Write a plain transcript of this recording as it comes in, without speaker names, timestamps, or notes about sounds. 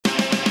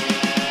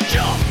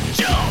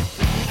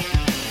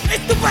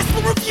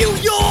Wrestling Review,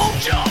 y'all!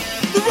 Jump!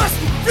 The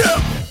Wrestling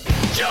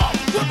Review! Jump!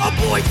 With my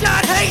boy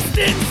John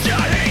Hastings!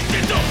 John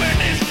Hastings up in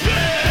this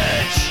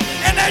bitch!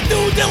 And that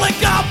dude Dylan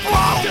Gott,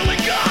 bro!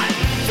 Dylan Gott!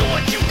 So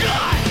what you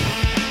got?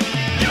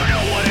 You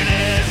know what it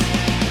is!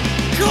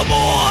 Come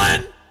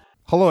on!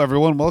 Hello,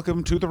 everyone.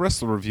 Welcome to the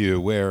Wrestling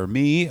Review, where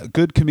me, a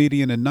good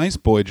comedian and nice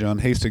boy John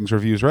Hastings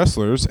reviews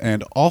wrestlers,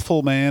 and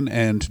awful man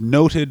and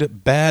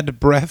noted bad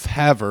breath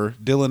haver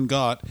Dylan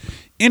Gott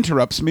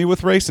interrupts me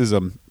with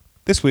racism.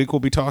 This week we'll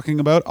be talking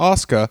about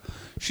Asuka.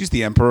 She's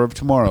the Emperor of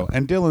Tomorrow,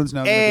 and Dylan's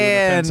now going to do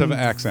an offensive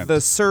accent.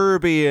 The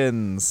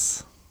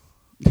Serbians.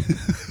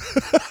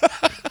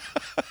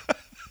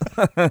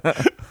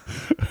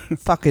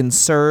 Fucking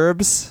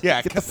Serbs.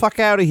 Yeah, Get the fuck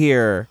out of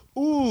here.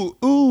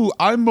 Ooh,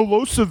 I'm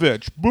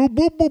Milosevic. Boop,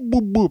 boop, boop,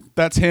 boop, boop.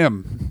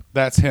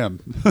 That's him.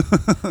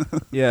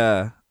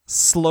 Yeah.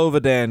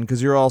 Slovadan,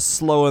 because you're all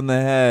slow in the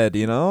head,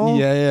 you know?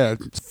 Yeah.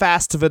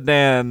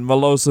 Fastvadan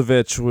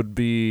Milosevic would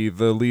be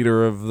the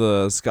leader of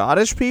the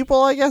Scottish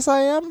people, I guess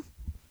I am.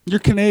 You're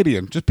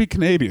Canadian. Just be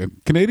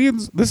Canadian.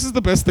 Canadians, this is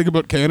the best thing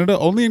about Canada.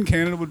 Only in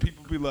Canada would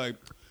people be like,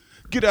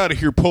 get out of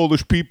here,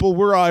 Polish people.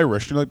 We're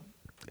Irish. You're like,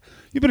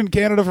 you've been in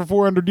Canada for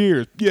 400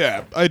 years.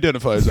 Yeah,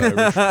 identify as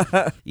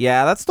Irish.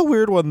 Yeah, that's the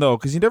weird one, though,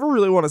 because you never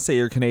really want to say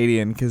you're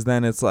Canadian, because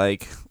then it's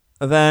like...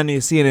 Then you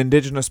see an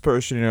indigenous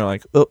person and you're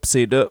like,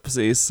 oopsie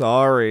doopsie,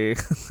 sorry.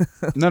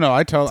 No,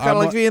 I tell... It's kind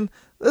of like being,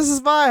 this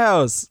is my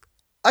house.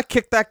 I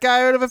kicked that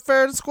guy out of it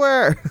fair and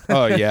square.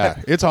 Oh,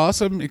 yeah. It's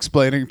awesome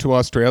explaining to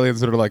Australians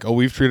that are like, oh,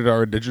 we've treated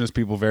our indigenous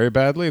people very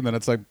badly. And then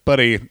it's like,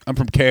 buddy, I'm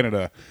from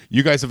Canada.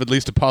 You guys have at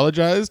least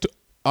apologized.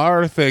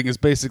 Our thing is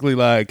basically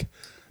like,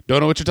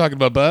 don't know what you're talking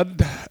about,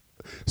 bud.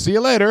 See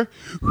you later.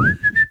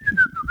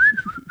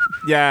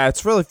 Yeah,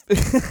 it's really...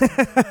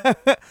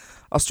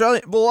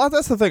 Well,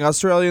 that's the thing.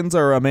 Australians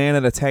are a man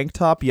in a tank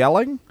top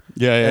yelling.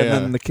 Yeah. And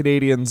then the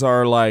Canadians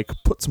are like,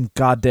 put some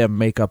goddamn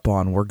makeup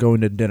on. We're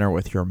going to dinner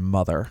with your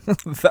mother.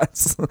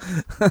 That's...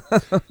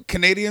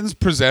 Canadians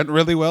present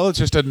really well. It's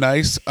just a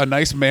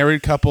nice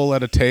married couple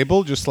at a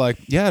table, just like,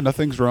 yeah,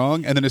 nothing's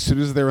wrong. And then as soon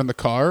as they're in the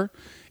car,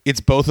 it's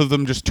both of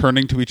them just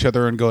turning to each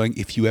other and going,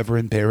 if you ever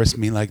embarrass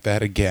me like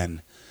that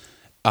again,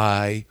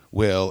 I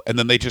will. And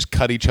then they just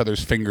cut each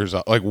other's fingers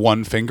off, like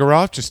one finger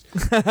off, just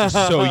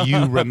so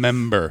you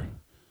remember.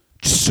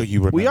 Just so you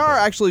remember. We are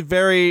actually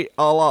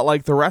a lot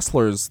like the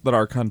wrestlers that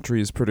our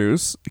countries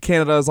produce.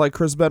 Canada is like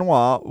Chris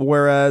Benoit,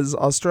 whereas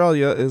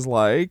Australia is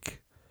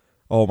like,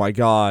 oh my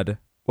god,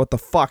 what the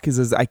fuck is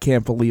this? I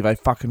can't believe I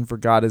fucking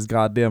forgot his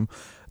goddamn...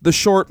 The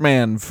short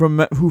man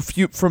from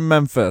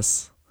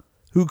Memphis,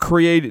 who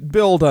created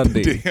Bill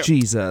Dundee. Damn.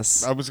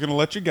 Jesus. I was going to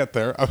let you get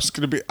there. I was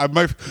going to be...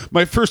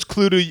 my first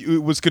clue to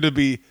you was going to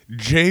be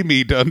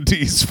Jamie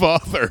Dundee's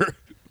father.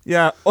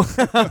 Yeah,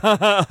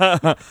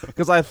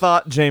 because I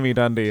thought Jamie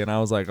Dundee, and I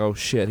was like, oh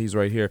shit, he's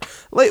right here.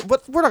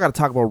 But we're not going to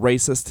talk about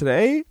racist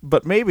today,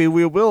 but maybe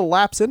we will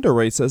lapse into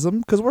racism,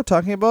 because we're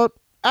talking about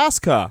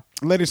Asuka.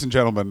 Ladies and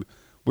gentlemen,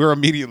 we're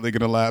immediately going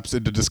to lapse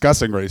into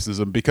discussing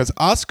racism, because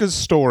Asuka's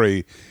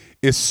story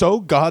is so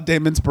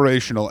goddamn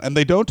inspirational, and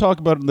they don't talk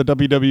about it in the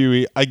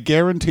WWE, I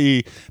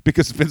guarantee,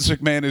 because Vince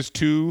McMahon is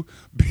too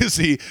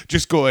busy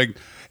just going,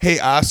 hey,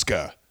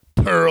 Asuka,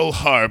 Pearl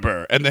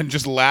Harbor, and then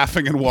just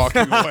laughing and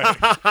walking away.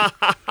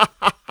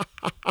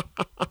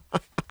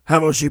 How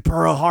about she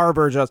Pearl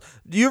Harbor just...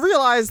 Do you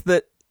realize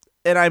that,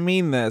 and I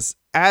mean this,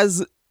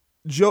 as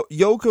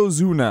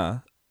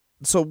Yokozuna,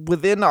 so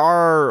within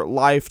our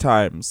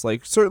lifetimes,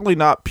 like certainly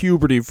not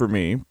puberty for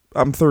me,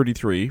 I'm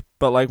 33,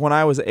 but like when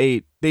I was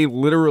 8, they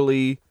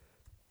literally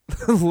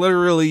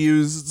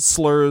used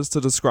slurs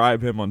to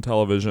describe him on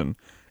television.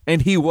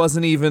 And he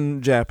wasn't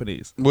even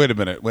Japanese. Wait a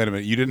minute.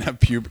 You didn't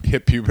have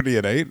hit puberty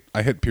at 8?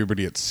 I hit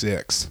puberty at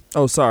 6.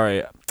 Oh,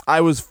 sorry.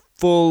 I was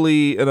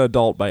fully an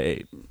adult by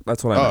 8.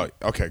 That's what I meant.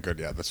 Oh, okay, good.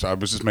 Yeah, I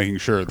was just making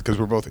sure, because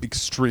we're both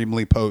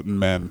extremely potent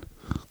men.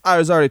 I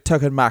was already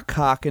tucking my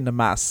cock into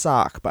my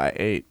sock by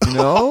 8, you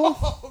know?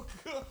 Oh,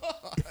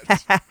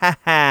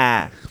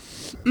 God.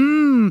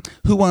 Who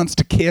wants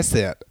to kiss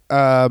it?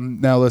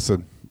 Now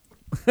listen.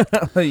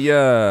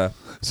 Yeah.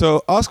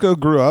 So Asuka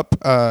grew up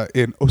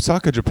in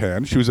Osaka,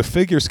 Japan. She was a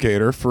figure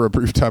skater for a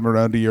brief time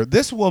around a year.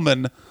 This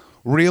woman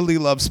really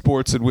loves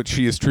sports in which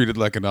she is treated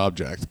like an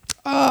object.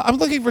 I'm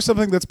looking for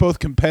something that's both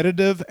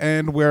competitive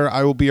and where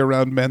I will be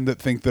around men that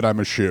think that I'm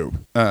a shoe.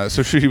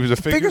 So she was a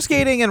figure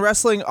skating and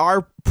wrestling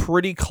are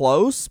pretty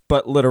close,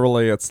 but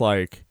literally it's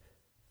like,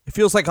 it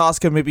feels like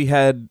Asuka maybe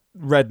had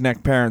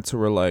redneck parents who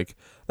were like,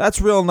 that's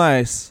real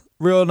nice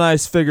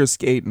figure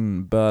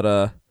skating,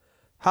 but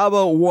how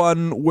about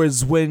one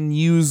was when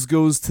Hughes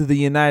goes to the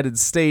United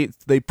States,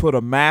 they put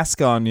a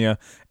mask on you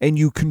and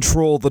you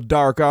control the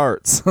dark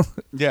arts.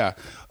 Yeah.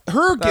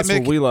 Her That's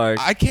gimmick, what we like.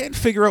 I can't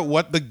figure out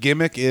what the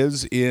gimmick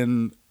is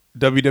in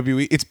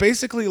WWE. It's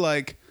basically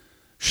like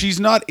she's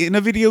not in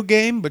a video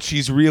game, but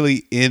she's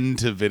really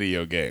into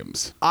video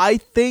games. I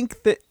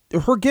think that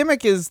her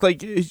gimmick is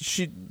like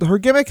her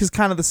gimmick is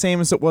kind of the same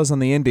as it was on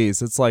the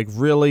indies. It's like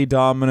really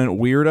dominant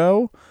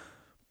weirdo,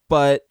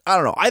 but I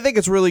don't know. I think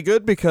it's really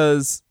good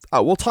because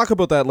We'll talk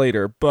about that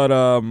later, but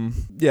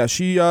yeah,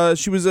 she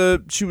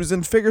was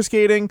in figure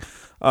skating.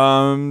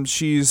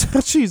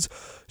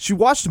 She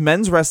watched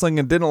men's wrestling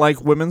and didn't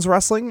like women's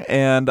wrestling,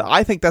 and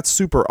I think that's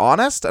super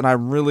honest, and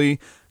I'm really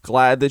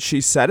glad that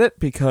she said it,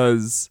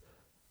 because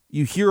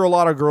you hear a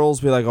lot of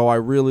girls be like, "Oh, I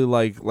really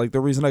like the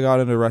reason I got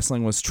into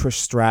wrestling was Trish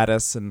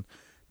Stratus," and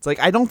it's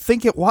like, I don't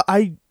think it was.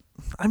 I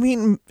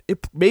mean,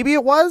 maybe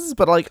it was,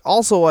 but like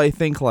also I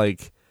think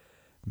like.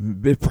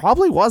 It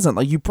probably wasn't.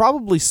 Like, you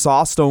probably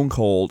saw Stone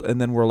Cold and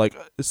then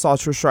saw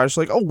Trish Stratus,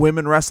 like, oh,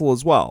 women wrestle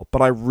as well.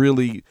 But I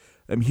really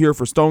am here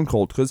for Stone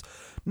Cold, because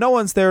no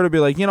one's there to be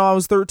like, I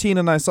was 13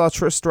 and I saw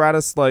Trish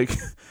Stratus, like,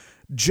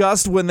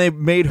 just when they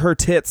made her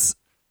tits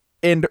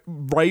and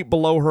right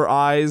below her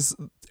eyes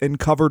and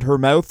covered her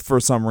mouth for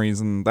some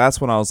reason. That's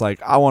when I was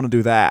like, I want to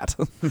do that.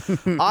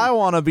 I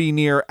want to be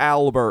near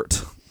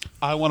Albert.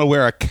 I want to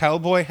wear a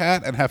cowboy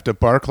hat and have to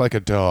bark like a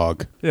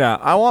dog. Yeah,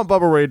 I want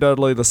Bubba Ray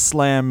Dudley to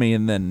slam me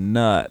and then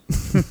nut.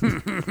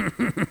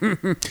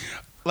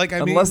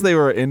 Unless they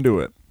were into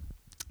it.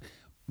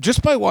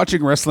 Just by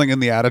watching wrestling in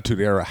the Attitude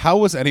Era, how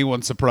was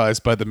anyone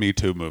surprised by the Me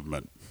Too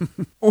movement?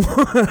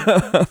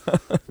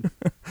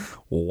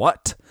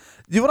 What?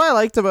 What I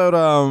liked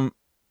about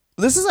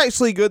this is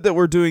actually good that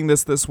we're doing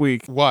this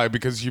week. Why?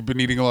 Because you've been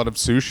eating a lot of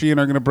sushi and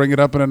are going to bring it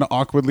up in an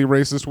awkwardly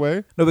racist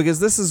way? No, because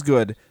this is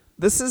good.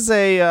 This is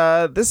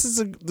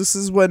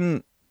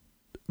when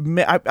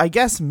I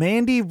guess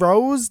Mandy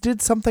Rose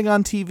did something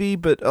on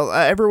TV, but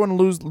everyone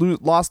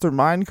lost their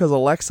mind because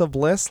Alexa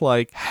Bliss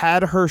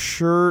had her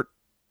shirt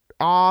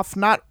off.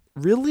 Not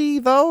really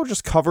though,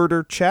 just covered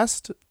her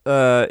chest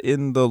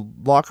in the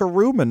locker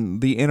room,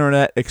 and the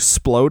internet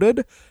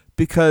exploded,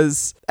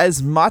 because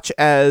as much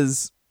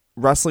as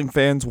wrestling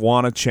fans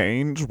want to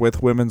change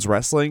with women's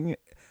wrestling,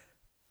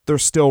 they're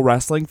still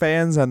wrestling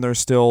fans, and they're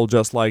still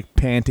just like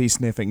panty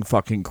sniffing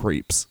fucking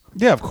creeps.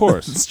 Yeah, of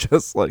course.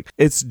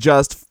 it's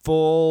just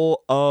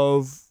full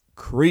of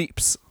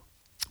creeps.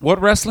 What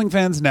wrestling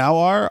fans now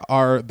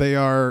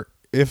are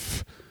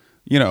if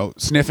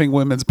sniffing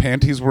women's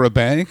panties were a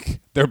bank,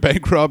 they're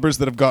bank robbers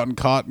that have gotten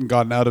caught and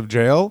gotten out of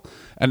jail,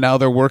 and now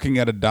they're working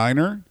at a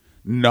diner,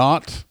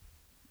 not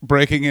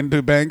breaking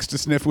into banks to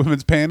sniff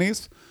women's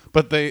panties.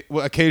 But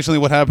occasionally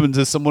what happens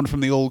is someone from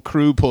the old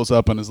crew pulls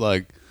up and is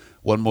like,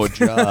 one more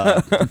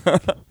job.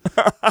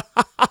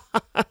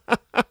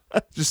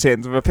 Just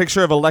hands him a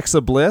picture of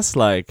Alexa Bliss,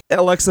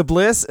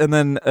 and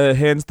then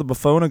hands them a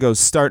phone and goes,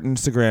 start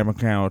Instagram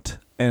account.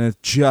 And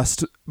it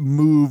just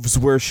moves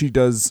where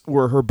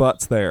her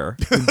butt's there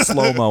in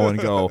slow-mo and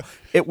go,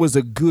 it was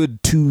a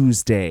good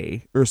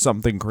Tuesday, or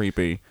something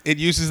creepy. It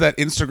uses that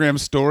Instagram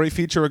story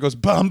feature where it goes,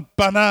 bum,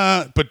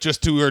 ba-na, but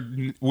just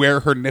to where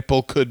her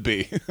nipple could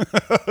be.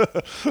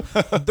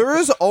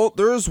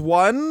 There's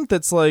one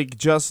that's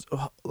just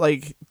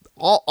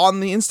on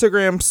the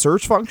Instagram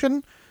search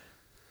function.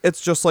 It's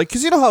just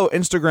because you know how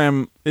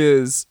Instagram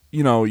is,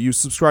 you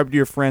subscribe to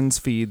your friends'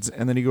 feeds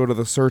and then you go to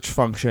the search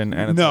function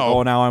and it's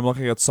now I'm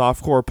looking at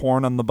softcore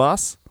porn on the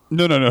bus.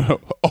 No.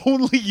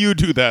 Only you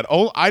do that.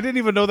 I didn't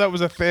even know that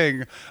was a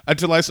thing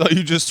until I saw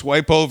you just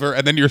swipe over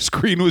and then your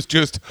screen was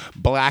just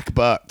black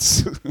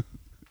butts.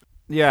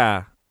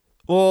 Yeah.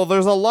 Well,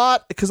 there's a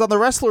lot, because on the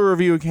Wrestler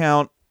Review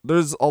account,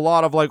 there's a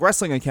lot of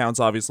wrestling accounts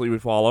obviously we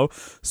follow.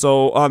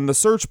 So on the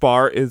search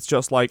bar, it's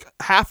just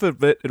half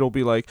of it'll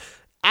be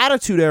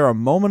Attitude Era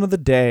moment of the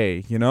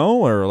day,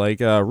 or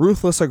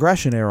Ruthless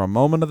Aggression Era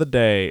moment of the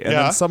day. And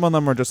then some of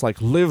them are just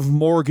Liv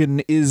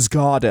Morgan is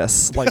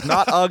goddess.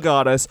 Not a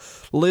goddess.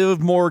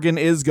 Liv Morgan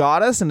is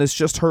goddess. And it's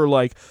just her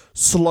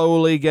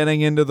slowly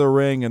getting into the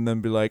ring and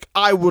then be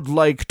I would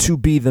like to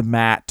be the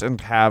mat and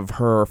have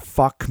her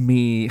fuck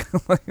me.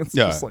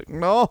 Just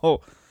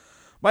no.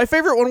 My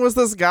favorite one was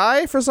this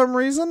guy, for some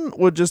reason,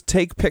 would just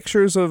take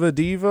pictures of a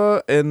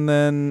diva and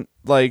then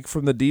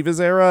from the Divas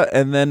era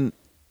and then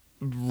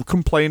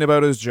complain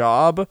about his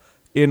job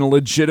in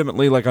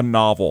legitimately a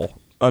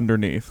novel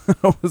underneath.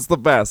 It was the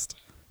best.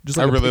 Just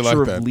I really a picture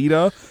like of that.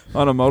 Lita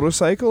on a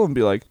motorcycle and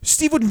be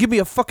Steve wouldn't give me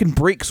a fucking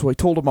break, so I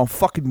told him I'm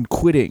fucking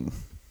quitting.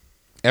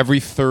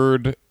 Every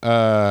third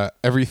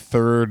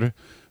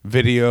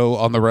video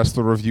on the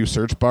Wrestler Review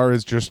search bar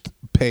is just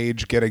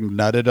Paige getting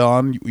nutted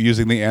on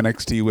using the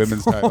NXT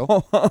women's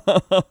title.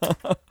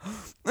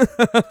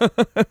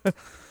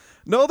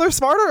 No, they're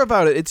smarter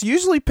about it. It's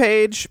usually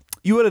Paige.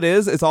 You know what it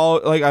is? It's all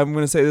I'm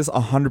going to say this: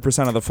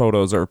 100% of the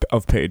photos are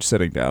of Paige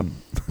sitting down.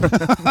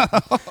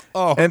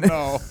 Oh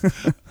no!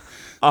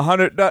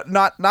 100,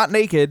 not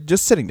naked,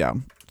 just sitting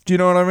down. Do you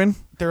know what I mean?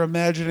 They're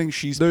imagining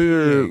she's They're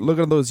peeing.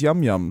 looking at those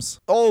yum-yums.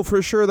 Oh,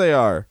 for sure they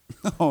are.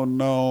 Oh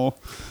no!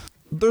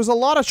 There's a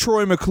lot of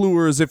Troy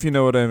McClures, if you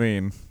know what I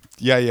mean.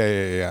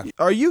 Yeah.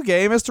 Are you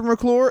gay, Mr.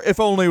 McClure? If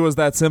only it was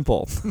that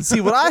simple.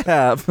 See what I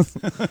have.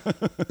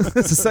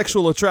 It's a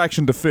sexual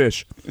attraction to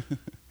fish.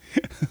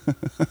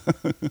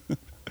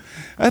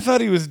 I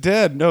thought he was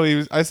dead.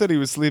 No, I said he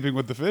was sleeping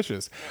with the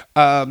fishes.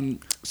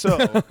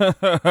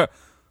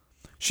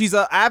 She's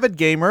an avid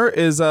gamer,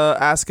 is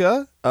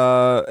Asuka,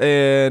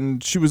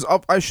 and she was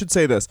up. I should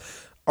say this.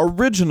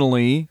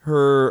 Originally,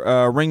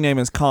 her ring name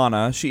is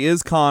Kana. She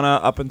is Kana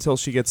up until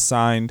she gets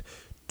signed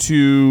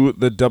to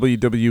the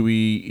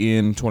WWE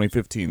in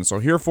 2015. So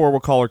herefor we'll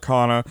call her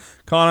Kana.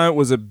 Kana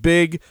was a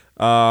big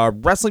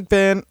wrestling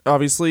fan.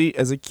 Obviously,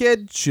 as a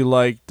kid, she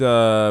liked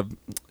Keiji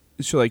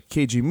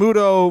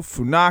Muto,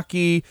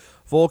 Funaki,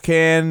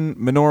 Volcan,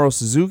 Minoru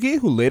Suzuki,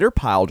 who later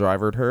pile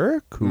drivered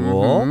her.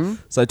 Cool.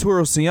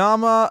 Satoru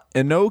Sayama,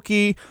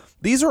 Inoki.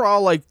 These are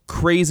all like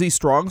crazy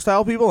strong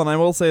style people, and I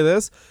will say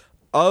this.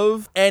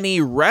 Of any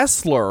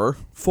wrestler,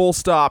 full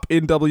stop,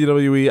 in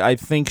WWE, I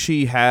think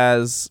she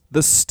has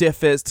the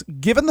stiffest,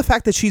 given the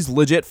fact that she's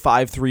legit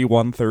 5'3",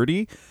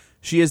 130,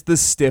 she has the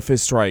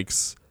stiffest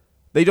strikes.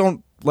 They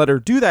don't let her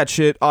do that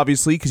shit,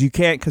 obviously, because you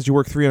can't, because you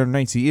work 300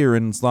 nights a year,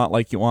 and it's not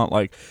like you want,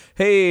 like,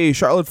 hey,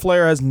 Charlotte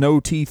Flair has no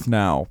teeth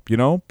now, you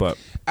know? But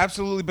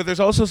Absolutely, but there's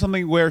also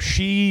something where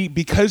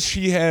because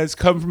she has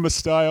come from a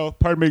style,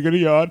 pardon me, gonna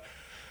yawn.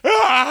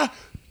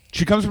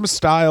 She comes from a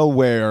style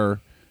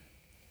where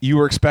you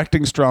were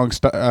expecting strong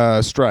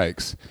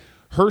strikes.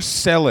 Her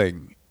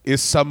selling is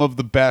some of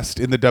the best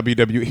in the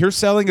WWE. Her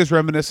selling is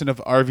reminiscent of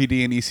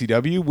RVD and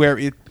ECW, where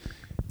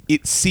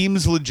it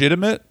seems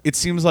legitimate. It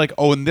seems like,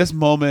 oh, in this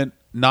moment,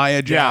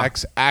 Nia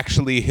Jax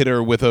actually hit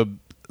her with a...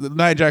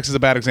 Nia Jax is a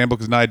bad example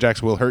because Nia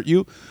Jax will hurt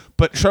you,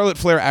 but Charlotte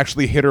Flair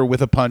actually hit her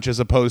with a punch as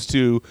opposed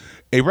to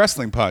a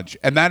wrestling punch.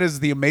 And that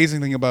is the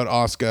amazing thing about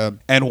Asuka,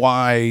 and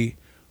why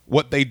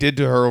what they did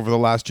to her over the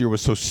last year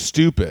was so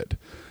stupid.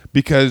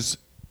 Because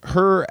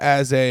her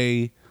as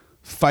a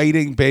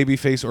fighting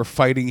babyface or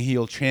fighting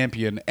heel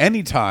champion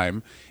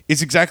anytime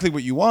is exactly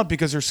what you want,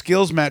 because her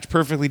skills match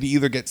perfectly to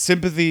either get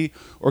sympathy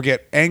or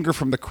get anger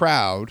from the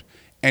crowd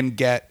and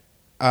get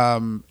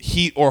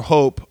heat or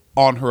hope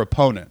on her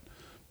opponent.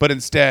 But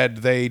instead,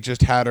 they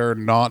just had her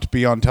not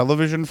be on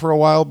television for a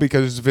while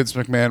because Vince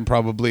McMahon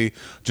probably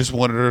just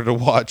wanted her to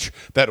watch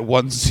that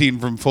one scene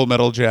from Full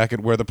Metal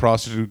Jacket where the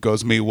prostitute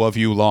goes, "Me love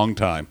you long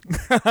time."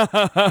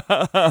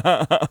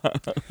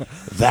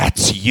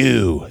 That's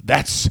you.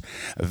 That's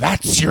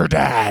your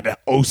dad,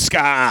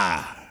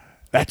 Asuka.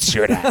 That's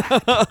your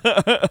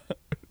dad.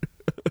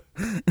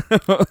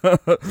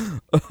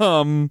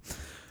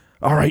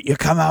 all right, you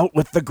come out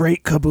with the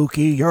great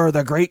kabuki. You're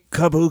the great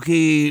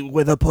kabuki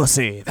with a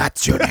pussy.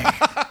 That's your name.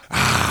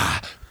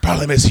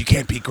 Problem is, you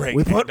can't be great.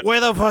 We put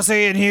with a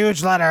pussy in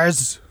huge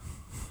letters.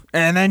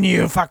 And then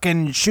you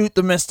fucking shoot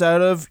the mist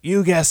out of,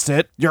 you guessed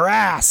it, your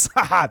ass.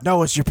 Haha,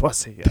 no, it's your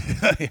pussy.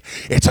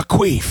 It's a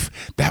queef.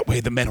 That way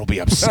the men will be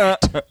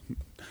upset.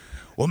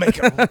 We'll make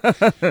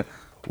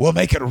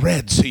it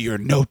red so you're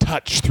no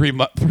touch 3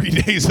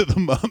 days of the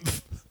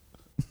month.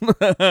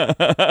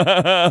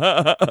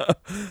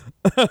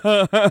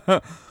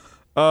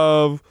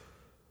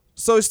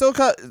 So I still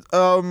got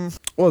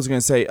what was I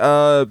gonna say?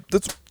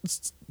 That's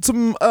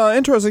some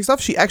interesting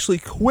stuff. She actually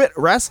quit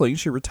wrestling.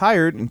 She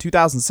retired in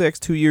 2006,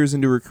 2 years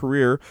into her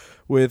career,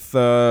 with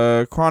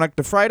chronic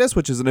nephritis,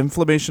 which is an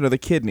inflammation of the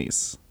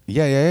kidneys.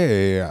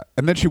 Yeah.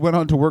 And then she went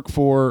on to work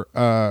for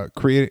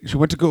She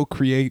went to go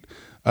create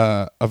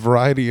a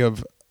variety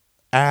of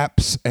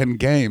apps and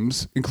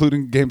games,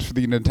 including games for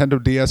the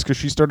Nintendo DS, because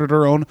she started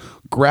her own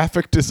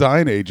graphic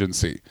design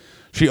agency.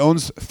 She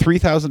owns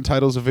 3,000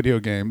 titles of video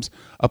games,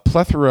 a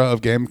plethora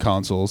of game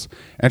consoles,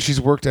 and she's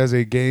worked as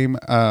a game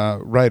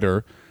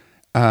writer.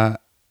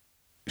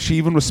 She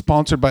even was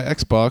sponsored by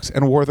Xbox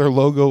and wore their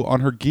logo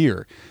on her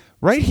gear.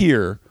 Right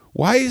here,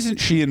 why isn't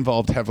she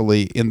involved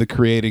heavily in the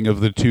creating of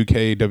the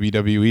 2K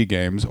WWE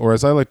games, or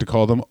as I like to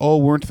call them, oh,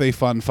 weren't they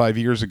fun 5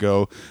 years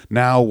ago?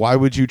 Now, why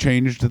would you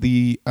change to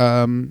the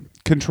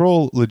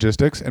control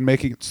logistics and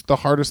make it the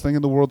hardest thing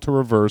in the world to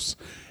reverse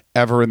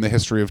ever in the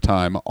history of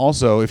time?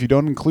 Also, if you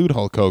don't include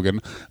Hulk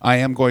Hogan, I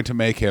am going to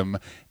make him,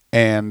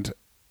 and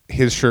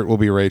his shirt will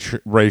be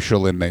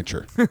racial in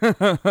nature.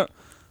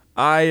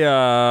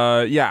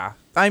 Yeah.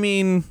 I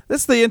mean,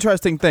 this is the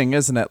interesting thing,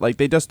 isn't it? Like,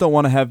 they just don't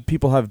want to have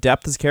people have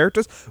depth as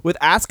characters. With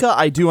Asuka,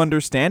 I do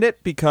understand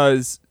it,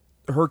 because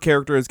her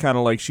character is kind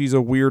of like, she's a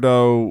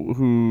weirdo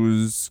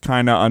who's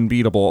kind of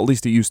unbeatable. At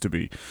least it used to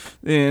be.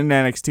 In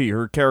NXT,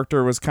 her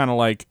character was kind of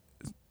like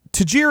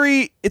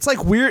Tajiri. It's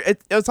like weird.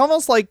 It's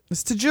almost like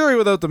it's Tajiri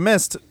without the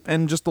mist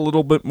and just a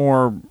little bit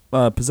more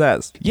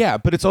pizzazz. Yeah,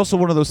 but it's also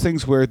one of those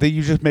things where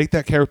you just make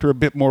that character a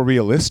bit more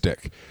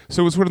realistic.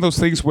 So it's one of those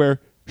things where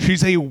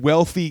she's a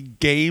wealthy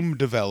game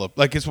developer.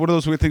 Like, it's one of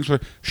those weird things where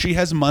she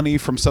has money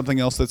from something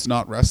else that's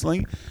not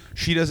wrestling.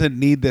 She doesn't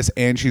need this,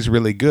 and she's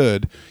really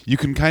good. You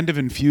can kind of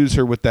infuse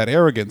her with that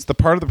arrogance. The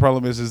part of the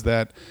problem is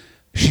that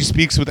she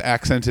speaks with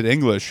accented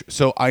English,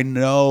 so I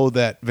know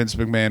that Vince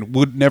McMahon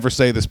would never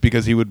say this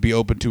because he would be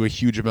open to a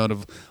huge amount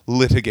of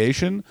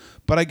litigation,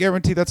 but I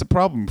guarantee that's a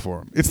problem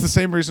for him. It's the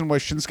same reason why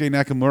Shinsuke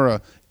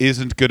Nakamura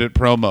isn't good at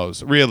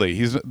promos. Really,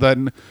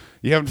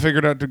 you haven't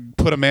figured out to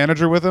put a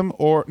manager with him,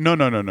 or no.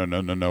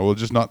 We'll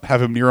just not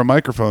have him near a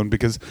microphone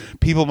because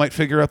people might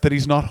figure out that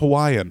he's not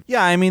Hawaiian.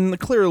 Yeah, I mean,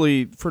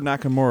 clearly for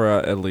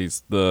Nakamura, at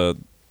least the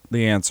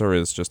answer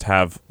is just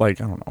have, like,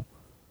 I don't know.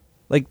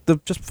 Like,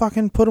 just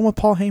fucking put him with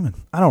Paul Heyman.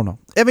 I don't know.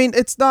 I mean,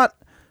 it's not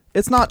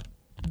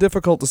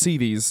difficult to see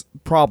these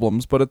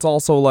problems, but it's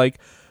also like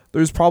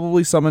there's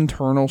probably some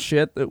internal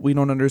shit that we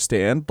don't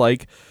understand.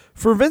 Like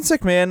for Vince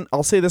McMahon,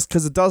 I'll say this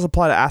because it does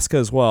apply to Asuka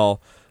as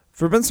well.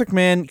 For Vince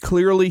McMahon,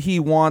 clearly he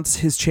wants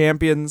his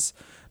champions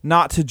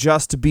not to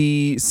just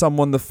be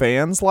someone the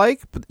fans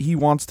like, but he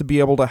wants to be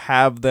able to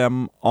have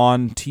them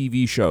on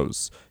TV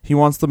shows. He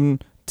wants them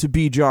to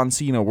be John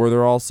Cena, where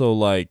they're also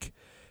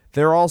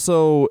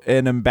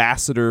an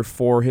ambassador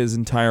for his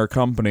entire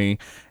company.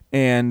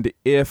 And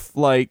if,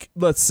 like,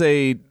 let's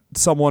say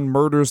someone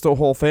murders the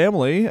whole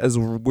family, as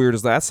weird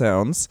as that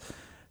sounds,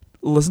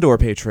 listen to our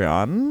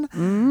Patreon.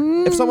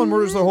 If someone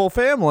murders their whole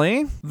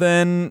family,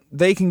 then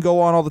they can go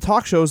on all the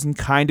talk shows and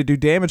kind of do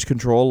damage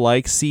control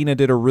like Cena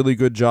did a really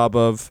good job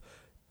of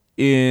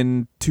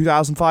in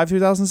 2005,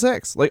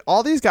 2006. Like,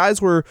 all these guys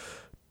were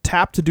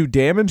tapped to do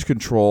damage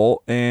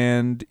control,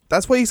 and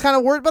that's why he's kind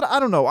of worried, but I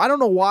don't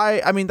know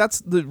why. I mean,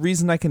 that's the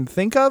reason I can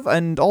think of,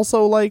 and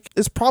also, like,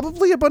 it's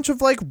probably a bunch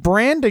of, like,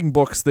 branding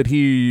books that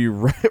he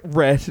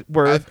read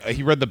where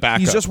he read the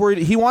backup. He's just worried.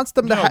 He wants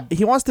them to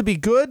he wants to be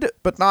good,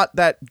 but not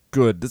that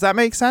good. Does that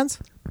make sense?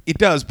 It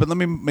does, but let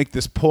me make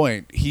this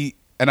point.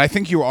 And I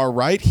think you are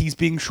right, he's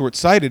being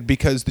short-sighted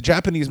because the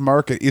Japanese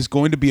market is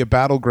going to be a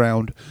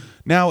battleground.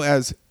 Now,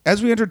 as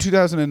we enter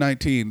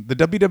 2019, the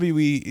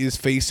WWE is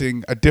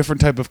facing a different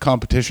type of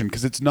competition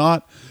because it's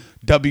not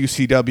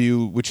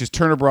WCW, which is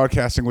Turner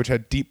Broadcasting, which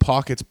had deep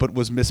pockets but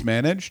was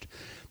mismanaged.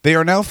 They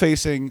are now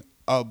facing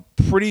a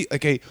pretty,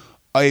 like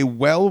a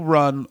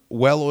well-run,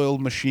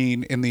 well-oiled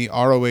machine in the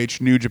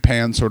ROH New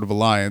Japan sort of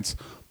alliance,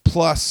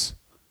 plus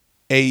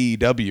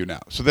AEW now.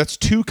 So that's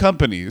two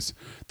companies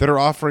that are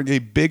offering a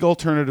big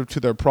alternative to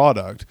their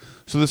product.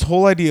 So this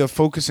whole idea of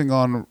focusing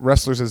on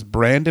wrestlers as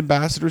brand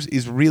ambassadors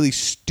is really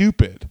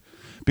stupid,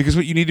 because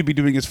what you need to be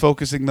doing is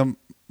focusing them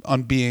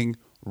on being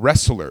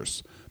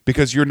wrestlers,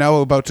 because you're now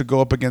about to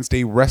go up against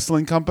a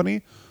wrestling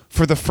company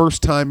for the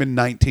first time in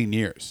 19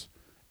 years.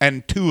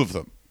 And two of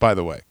them, by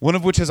the way. One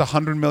of which has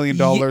 $100 million,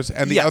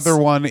 and the other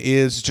one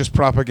is just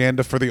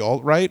propaganda for the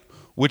alt-right,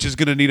 which is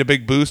going to need a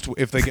big boost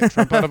if they get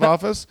Trump out of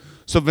office.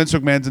 So Vince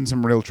McMahon's in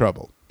some real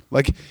trouble.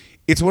 Like,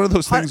 it's one of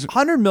those things.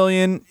 100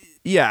 million,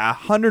 yeah,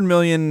 100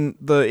 million.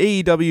 The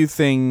AEW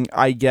thing,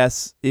 I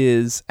guess,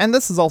 is, and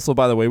this is also,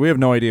 by the way, we have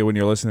no idea when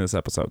you're listening to this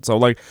episode. So,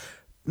 like,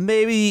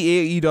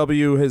 maybe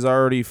AEW has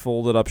already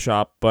folded up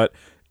shop, but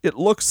it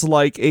looks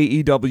like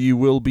AEW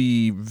will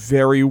be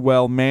very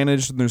well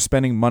managed and they're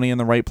spending money in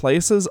the right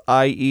places,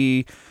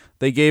 i.e.,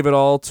 they gave it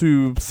all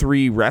to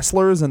 3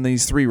 wrestlers, and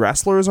these 3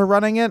 wrestlers are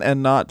running it,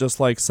 and not just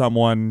like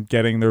someone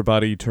getting their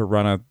buddy to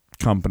run a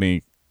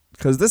company.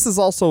 Because this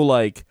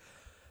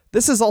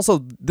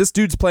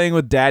dude's playing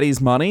with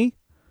daddy's money.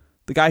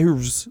 The guy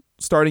who's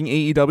starting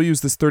AEW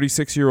is this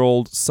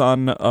 36-year-old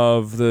son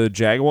of the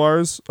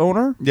Jaguars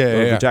owner.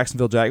 The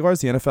Jacksonville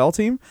Jaguars, the NFL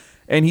team.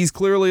 And he's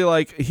clearly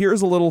like,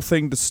 here's a little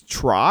thing to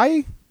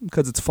try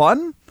because it's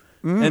fun.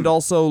 And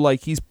also,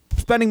 like, he's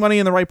spending money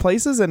in the right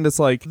places, and it's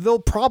like they'll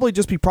probably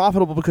just be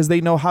profitable because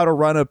they know how to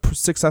run a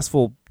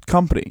successful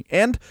company.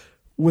 And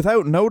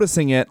without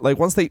noticing it, like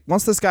once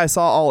this guy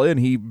saw All In,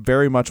 he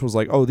very much was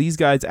like, oh, these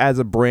guys as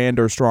a brand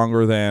are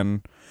stronger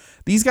than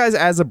these guys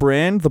as a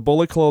brand. The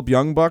Bullet Club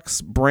Young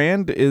Bucks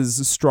brand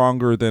is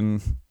stronger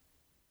than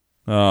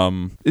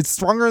it's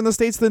stronger in the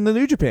States than the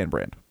New Japan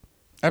brand.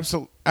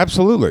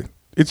 Absolutely.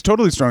 It's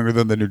totally stronger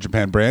than the New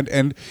Japan brand.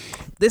 And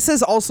this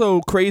is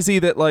also crazy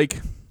that,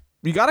 like,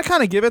 you got to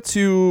kind of give it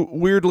to,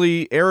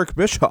 weirdly, Eric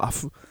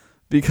Bischoff,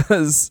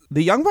 because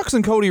the Young Bucks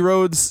and Cody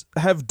Rhodes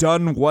have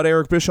done what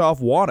Eric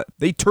Bischoff wanted.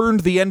 They turned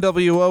the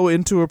NWO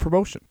into a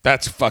promotion.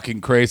 That's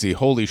fucking crazy.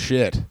 Holy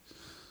shit.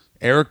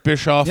 Eric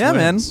Bischoff wins.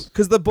 Man.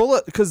 Because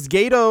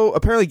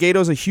apparently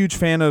Gato's a huge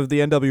fan of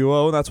the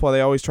NWO, and that's why they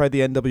always tried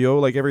the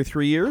NWO like every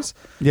 3 years.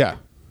 Yeah.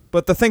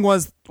 But the thing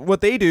was, what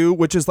they do,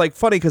 which is like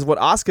funny, because what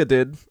Asuka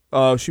did,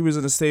 she was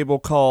in a stable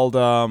called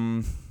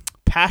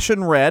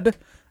Passion Red.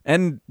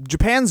 And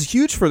Japan's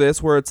huge for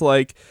this, where it's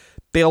like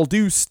they'll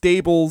do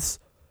stables,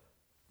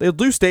 but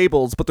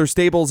they're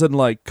stables in,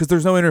 like, because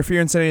there's no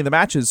interference in any of the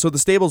matches, so the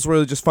stables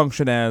really just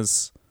function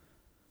as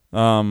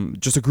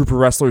just a group of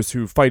wrestlers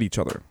who fight each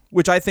other,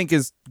 which I think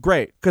is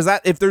great, because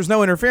that if there's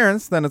no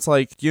interference, then it's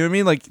like, you know what I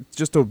mean, like it's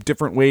just a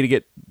different way to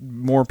get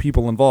more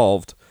people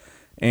involved,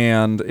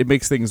 and it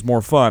makes things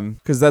more fun,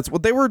 because that's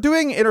what they were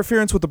doing,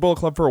 interference with the Bullet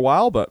Club for a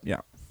while, but yeah.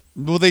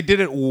 Well, they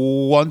did it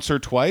once or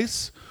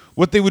twice.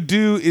 What they would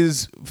do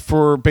is,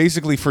 for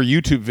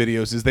YouTube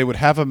videos, is they would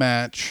have a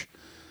match,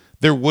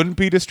 there wouldn't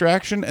be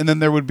distraction, and then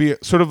there would be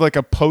sort of like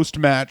a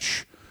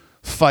post-match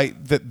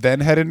fight that then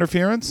had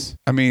interference.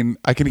 I mean,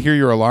 I can hear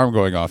your alarm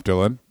going off,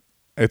 Dylan.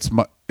 It's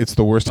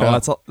the worst.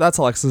 That's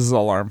Alexis's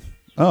alarm.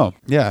 Oh,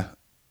 yeah.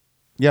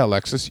 Yeah,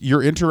 Alexis,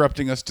 you're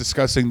interrupting us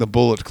discussing the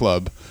Bullet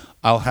Club.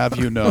 I'll have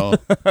you know.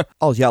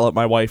 I'll yell at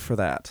my wife for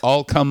that.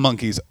 All come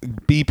monkeys.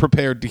 Be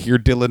prepared to hear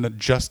Dylan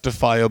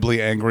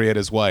justifiably angry at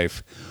his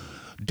wife.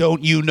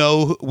 Don't you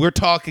know we're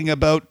talking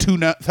about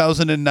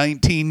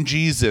 2019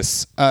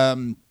 Jesus?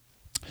 But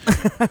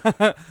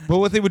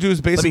what they would do is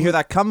basically... Let me hear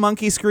that come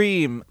monkey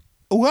scream.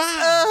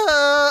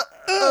 Wow.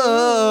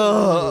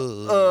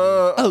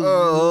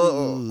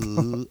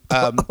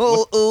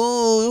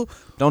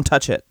 Don't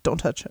touch it. Don't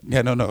touch it.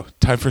 Yeah, no.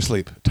 Time for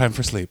sleep. Don't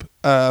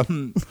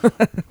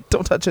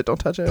touch it. Don't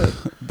touch it.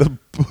 The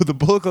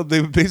Bullet Club, they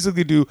would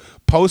basically do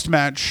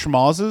post-match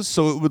schmozzes,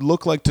 so it would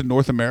look like to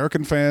North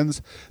American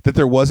fans that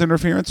there was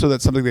interference, so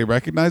that's something they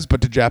recognize,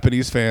 but to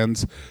Japanese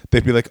fans,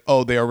 they'd be like,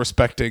 oh, they are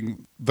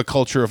respecting the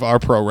culture of our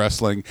pro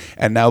wrestling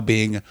and now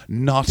being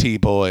naughty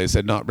boys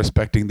and not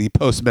respecting the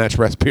post-match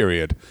rest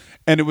period.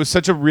 And it was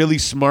such a really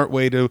smart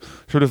way to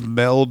sort of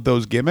meld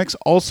those gimmicks.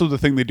 Also, the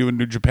thing they do in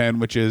New Japan,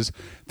 which is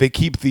they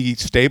keep the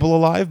stable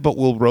alive, but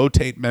will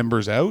rotate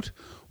members out,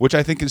 which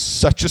I think is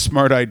such a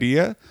smart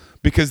idea,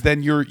 because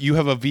then you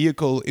have a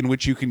vehicle in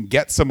which you can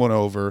get someone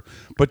over,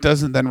 but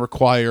doesn't then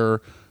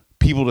require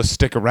people to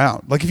stick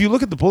around. Like if you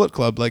look at the Bullet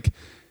Club, like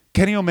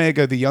Kenny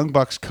Omega, the Young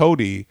Bucks,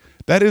 Cody,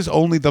 that is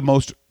only the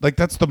most, like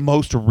that's the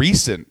most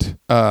recent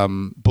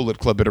Bullet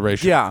Club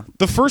iteration. Yeah.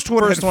 The first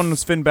one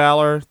was Finn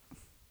Balor.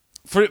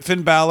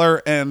 Finn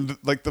Balor and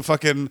like the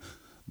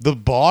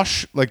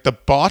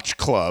Botch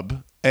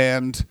Club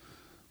and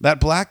that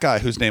black guy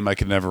whose name I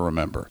can never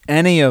remember.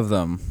 Any of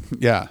them.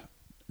 Yeah.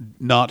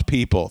 Not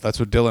people.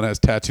 That's what Dylan has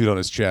tattooed on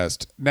his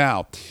chest.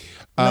 Now.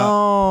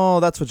 No,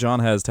 that's what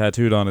John has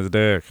tattooed on his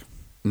dick.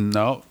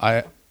 No,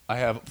 I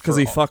have. Because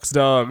he fucks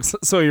dogs.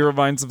 So he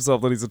reminds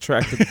himself that he's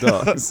attracted to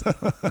dogs.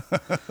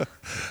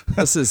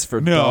 This is for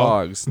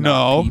dogs,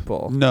 not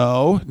people.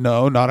 No,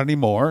 not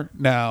anymore.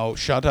 Now,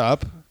 shut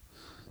up.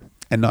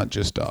 And not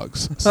just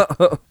dogs.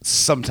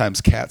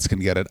 Sometimes cats can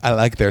get it. I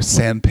like their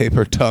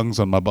sandpaper tongues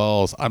on my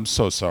balls. I'm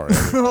so sorry.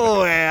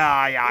 Oh,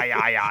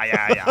 yeah.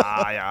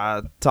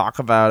 Talk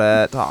about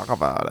it. Talk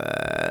about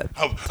it.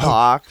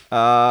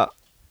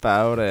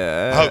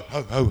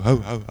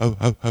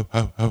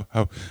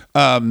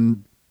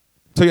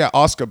 So yeah,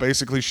 Asuka,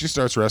 basically, she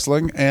starts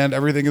wrestling and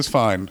everything is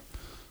fine.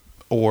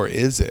 Or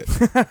is it?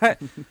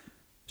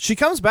 She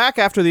comes back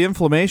after the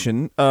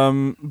inflammation,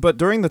 but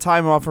during the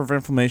time off of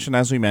inflammation,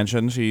 as we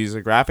mentioned, she's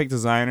a graphic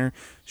designer.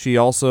 She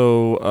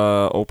also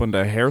opened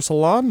a hair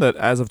salon that,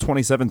 as of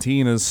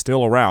 2017, is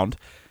still around.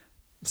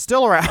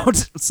 Still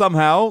around,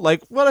 somehow.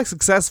 Like, what a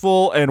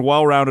successful and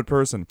well-rounded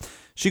person.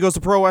 She goes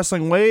to Pro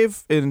Wrestling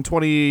Wave in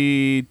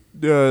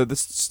this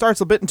starts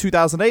a bit in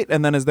 2008,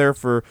 and then is there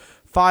for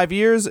 5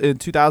 years, in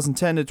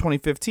 2010 to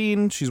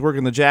 2015. She's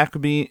working the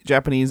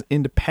Japanese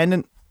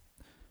independent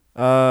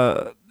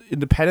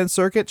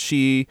circuit.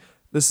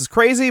 This is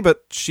crazy,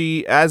 but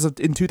she,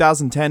 in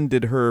 2010,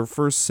 did her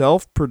first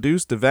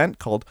self-produced event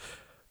called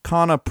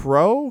Kana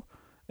Pro,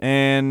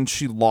 and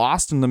she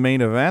lost in the main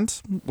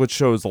event, which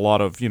shows a lot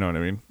of, you know what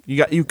I mean.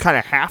 You kind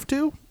of have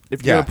to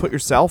if you're gonna put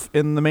yourself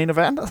in the main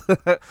event.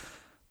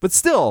 But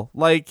still,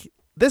 like,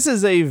 this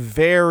is a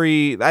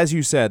very, as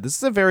you said, this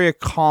is a very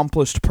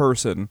accomplished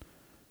person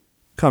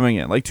coming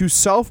in. Like, to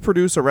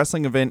self-produce a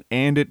wrestling event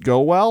and it go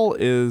well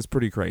is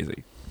pretty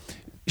crazy.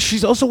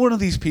 She's also one of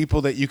these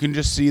people that you can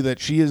just see that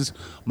she is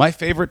my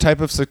favorite type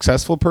of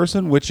successful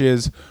person, which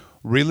is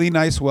really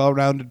nice,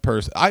 well-rounded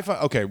person.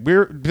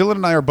 Dylan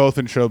and I are both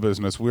in show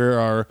business.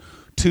 One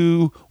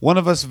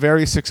of us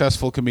very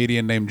successful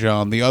comedian named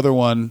John. The other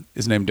one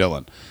is named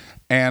Dylan.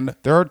 And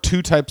there are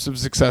two types of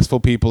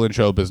successful people in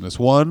show business.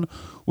 One,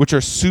 which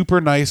are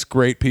super nice,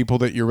 great people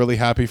that you're really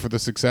happy for the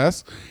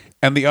success.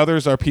 And the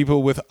others are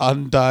people with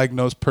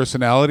undiagnosed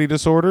personality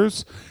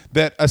disorders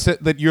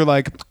that you're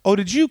like, oh,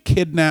 did you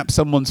kidnap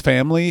someone's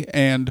family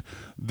and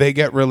they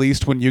get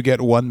released when you get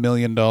 $1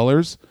 million?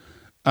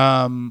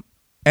 And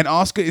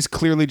Asuka is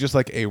clearly just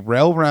like a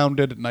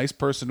well-rounded, nice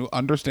person who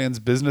understands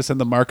business and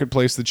the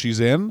marketplace that she's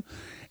in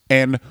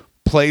and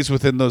plays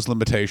within those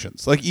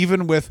limitations. Like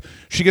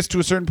she gets to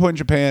a certain point in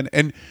Japan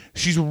and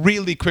she's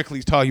really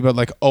quickly talking about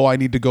like, oh, I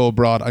need to go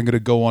abroad. I'm going to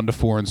go onto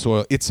foreign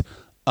soil. It's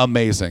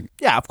amazing.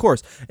 Yeah, of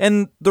course.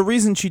 And the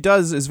reason she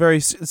does is very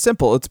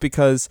simple. It's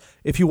because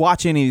if you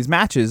watch any of these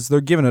matches,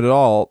 they're giving it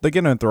all. They're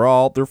giving it their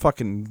all. They're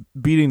fucking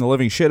beating the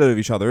living shit out of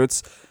each other.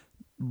 It's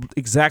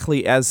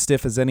exactly as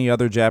stiff as any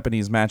other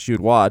Japanese match you'd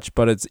watch,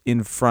 but it's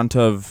in front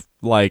of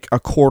like a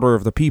quarter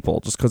of the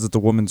people just because it's a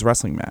women's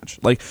wrestling match.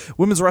 Like,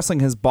 women's wrestling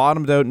has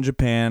bottomed out in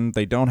Japan.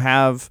 They don't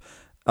have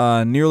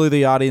nearly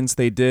the audience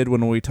they did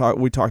when we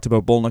talked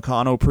about Bull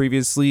Nakano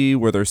previously,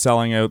 where they're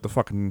selling out the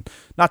fucking,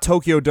 not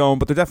Tokyo Dome,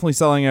 but they're definitely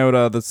selling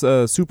out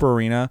the Super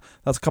Arena.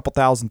 That's a couple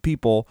thousand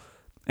people,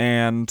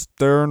 and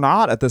they're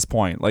not at this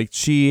point. Like,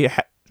 she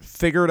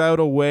figured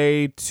out a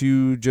way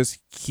to just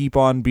keep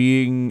on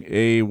being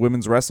a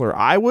women's wrestler.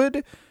 I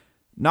would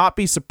not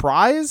be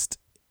surprised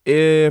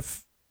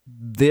if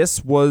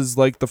this was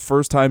like the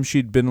first time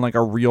she'd been like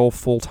a real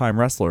full-time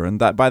wrestler, and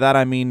by that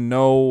I mean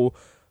no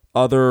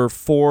other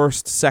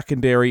forced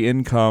secondary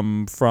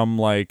income from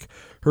like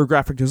her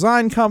graphic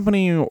design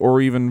company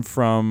or even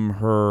from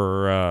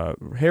her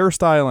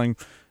hairstyling.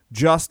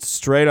 Just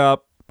straight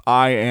up,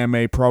 I am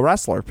a pro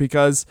wrestler,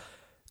 because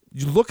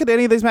You look at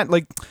any of these matches,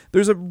 like,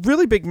 there's a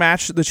really big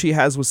match that she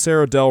has with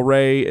Sarah Del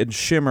Rey and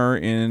Shimmer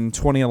in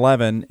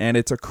 2011, and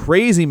it's a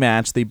crazy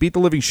match. They beat the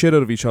living shit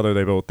out of each other,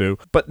 they both do,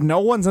 but no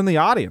one's in the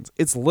audience.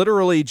 It's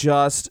literally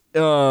just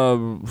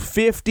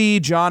 50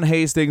 John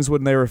Hastings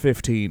when they were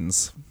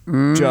 15s.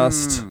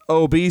 Just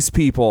obese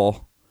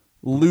people,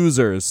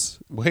 losers.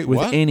 Wait, with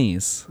what?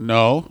 innies.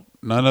 No,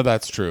 none of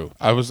that's true.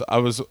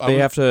 They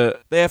have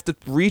to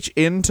reach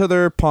into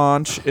their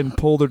paunch and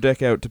pull their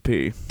dick out to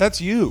pee. That's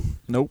you.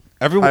 Nope.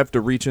 Everyone. I have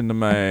to reach into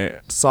my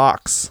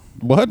socks.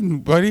 What?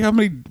 Why do you have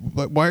many?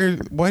 Why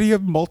do you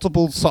have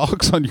multiple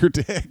socks on your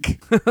dick?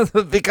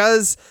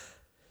 Because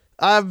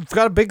I've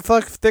got a big,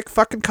 thick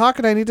fucking cock,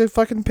 and I need to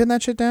fucking pin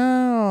that shit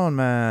down,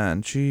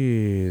 man.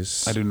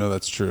 Jeez. I do know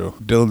that's true.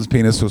 Dylan's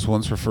penis was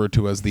once referred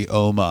to as the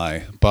oh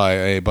my by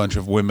a bunch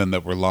of women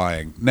that were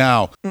lying.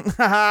 Now,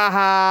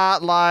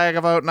 lying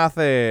about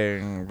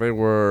nothing. They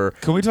were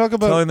can we talk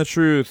about telling the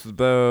truth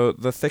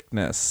about the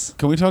thickness.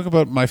 Can we talk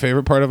about my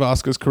favorite part of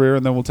Asuka's career,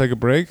 and then we'll take a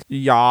break?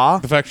 Yeah.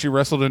 The fact she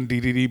wrestled in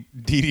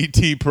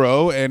DDT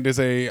Pro and is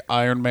a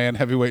Iron Man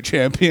heavyweight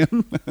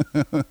champion.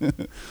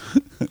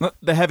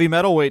 The heavy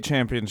metalweight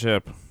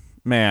championship.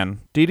 Man,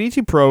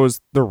 DDT Pro is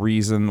the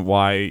reason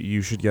why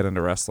you should get into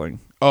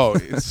wrestling. Oh,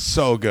 it's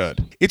so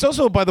good. It's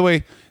also, by the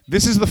way,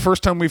 this is the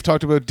first time we've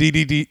talked about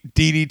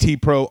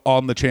DDT Pro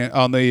on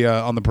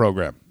the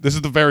program. This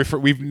is the very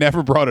first. We've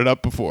never brought it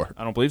up before.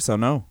 I don't believe so,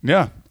 no.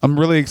 Yeah, I'm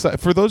really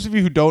excited. For those of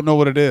you who don't know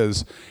what it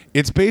is,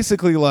 it's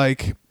basically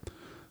like,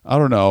 I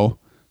don't know,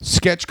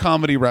 sketch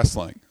comedy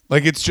wrestling.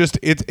 Like it's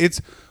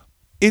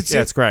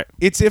great.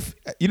 It's if,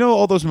 you know,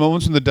 all those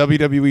moments when the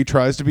WWE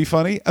tries to be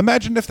funny.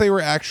 Imagine if they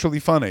were actually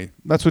funny.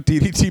 That's what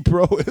DDT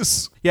Pro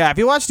is. Yeah, if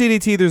you watch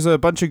DDT, there's a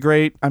bunch of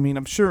great. I mean,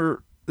 I'm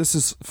sure this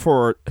is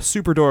for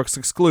Super Dorks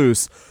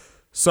exclusive,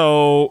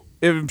 so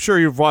I'm sure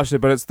you've watched it.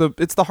 But it's the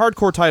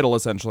hardcore title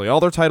essentially. All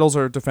their titles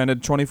are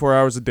defended 24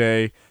 hours a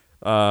day.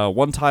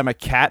 One time, a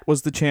cat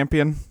was the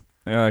champion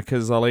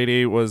because a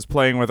lady was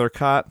playing with her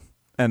cat,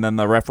 and then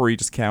the referee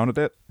just counted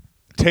it.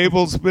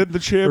 Table's been the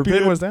champion. Her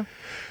pin was down.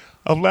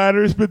 A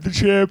ladder's been the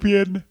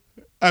champion.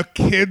 A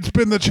kid's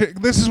been the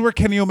champion. This is where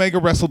Kenny Omega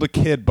wrestled a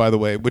kid, by the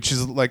way, which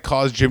is like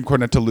caused Jim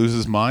Cornette to lose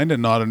his mind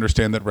and not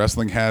understand that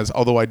wrestling has,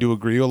 although I do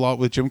agree a lot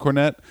with Jim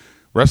Cornette,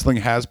 wrestling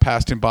has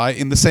passed him by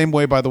in the same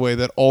way, by the way,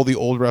 that all the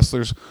old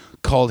wrestlers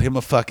called him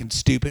a fucking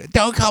stupid.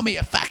 Don't call me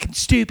a fucking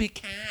stupid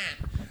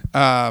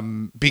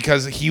cunt.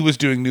 Because he was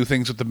doing new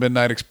things with the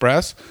Midnight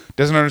Express.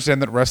 Doesn't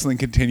understand that wrestling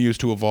continues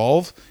to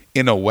evolve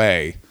in a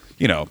way,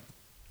 you know,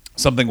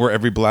 something where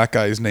every black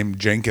guy is named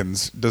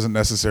Jenkins doesn't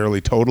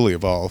necessarily totally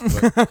evolve.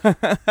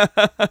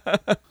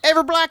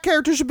 Every black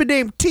character should be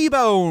named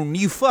T-Bone,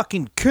 you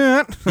fucking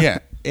cunt. Yeah.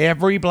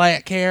 Every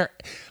black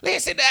character.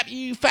 Listen up,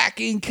 you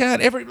fucking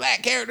cunt. Every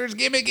black character's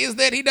gimmick is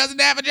that he doesn't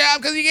have a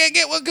job because he can't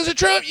get one because of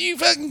Trump, you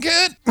fucking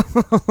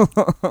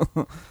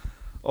cunt.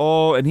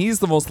 Oh, and he's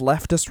the most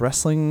leftist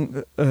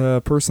wrestling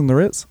person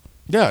there is.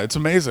 Yeah, it's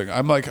amazing.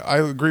 I'm like, I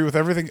agree with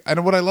everything.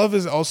 And what I love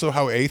is also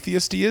how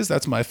atheist he is.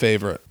 That's my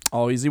favorite.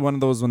 Oh, is he one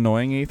of those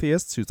annoying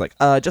atheists who's like,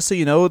 just so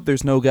you know,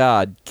 there's no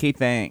God. Okay,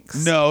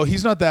 thanks. No,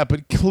 he's not that,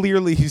 but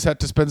clearly he's had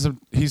to spend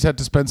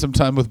some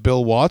time with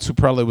Bill Watts, who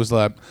probably was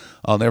like,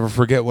 I'll never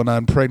forget when I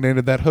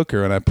impregnated that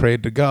hooker and I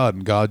prayed to God,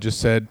 and God just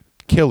said,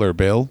 kill her,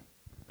 Bill.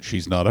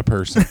 She's not a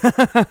person.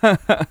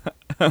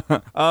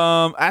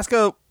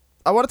 Asuka,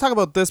 I want to talk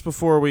about this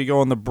before we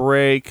go on the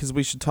break, because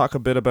we should talk a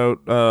bit about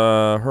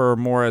her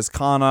more as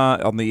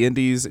Kana on the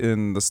indies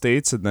in the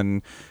States, and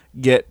then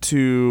get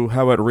to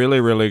how it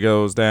really, really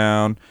goes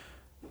down.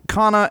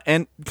 Kana's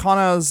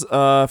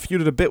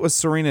feuded a bit with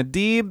Serena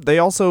Deeb. They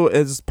also,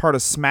 as part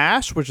of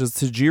Smash, which is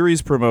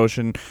Tajiri's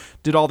promotion,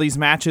 did all these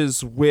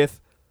matches with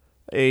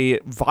a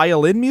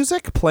violin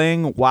music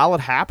playing while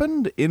it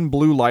happened in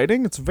blue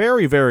lighting. It's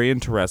very, very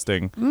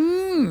interesting.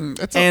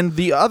 And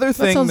the other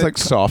thing that sounds like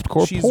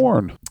softcore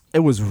porn. It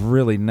was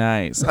really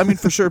nice. I mean,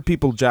 for sure,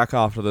 people jack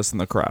off to this in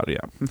the crowd. Yeah.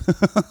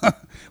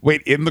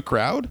 Wait, in the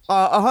crowd?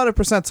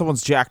 100%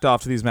 someone's jacked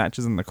off to these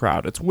matches in the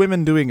crowd. It's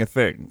women doing a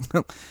thing.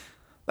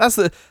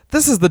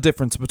 This is the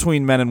difference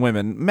between men and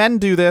women. Men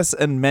do this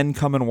and men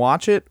come and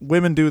watch it.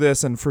 Women do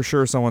this and for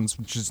sure someone's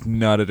just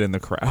nutted in the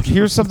crowd.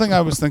 Here's something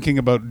I was thinking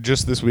about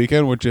just this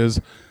weekend, which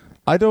is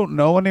I don't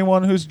know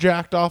anyone who's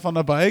jacked off on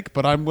a bike,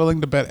 but I'm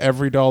willing to bet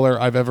every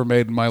dollar I've ever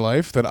made in my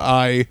life that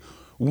I,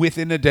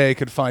 within a day,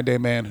 could find a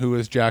man who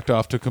is jacked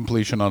off to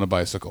completion on a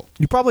bicycle.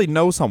 You probably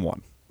know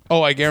someone.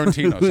 Oh, I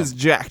guarantee you know who's someone.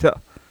 jacked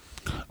up.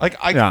 Like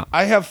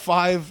I have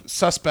 5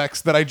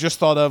 suspects that I just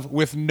thought of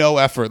with no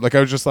effort. Like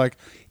I was just like,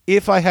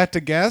 if I had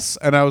to guess,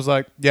 and I was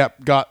like, yep,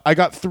 I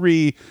got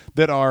 3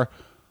 that are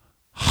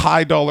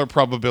high dollar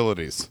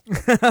probabilities.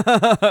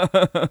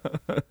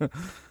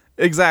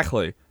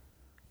 Exactly.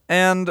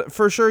 And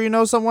for sure you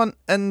know someone,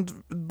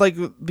 and like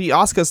the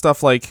Asuka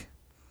stuff, like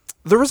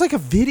there was like a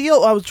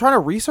video, I was trying to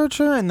research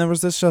her, and there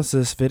was this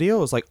video,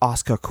 it was like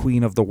Asuka,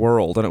 Queen of the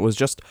World, and it was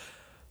just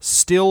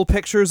still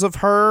pictures of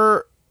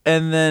her,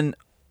 and then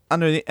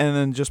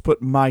just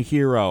put my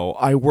hero,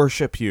 I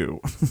worship you.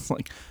 It's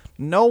like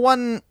no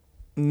one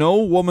no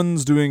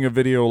woman's doing a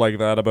video like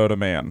that about a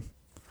man.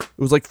 It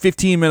was like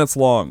 15 minutes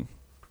long.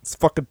 It's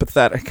fucking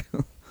pathetic.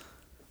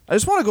 I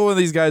just want to go with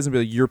these guys and be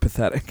like, you're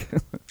pathetic.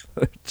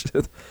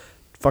 Just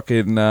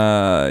fucking,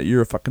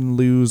 you're a fucking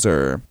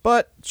loser.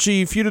 But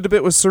she feuded a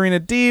bit with Serena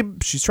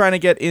Deeb. She's trying to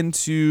get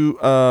into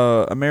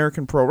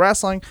American Pro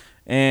Wrestling.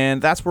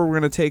 And that's where we're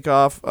going to take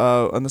off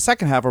on the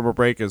second half of our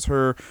break is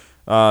her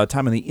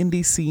time in the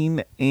indie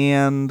scene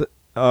and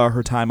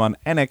her time on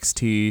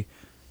NXT,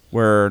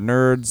 where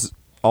nerds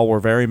all were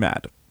very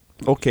mad.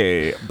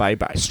 Okay,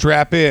 bye-bye.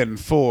 Strap in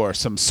for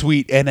some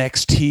sweet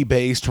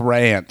NXT-based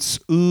rants.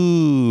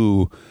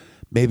 Ooh,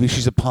 maybe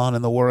she's a pawn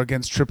in the war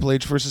against Triple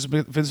H versus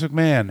Vince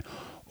McMahon.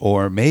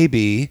 Or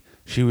maybe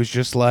she was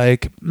just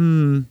like,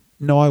 no,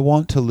 I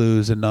want to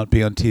lose and not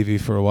be on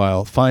TV for a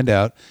while. Find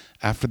out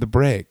after the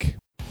break.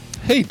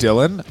 Hey,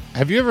 Dylan,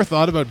 have you ever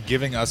thought about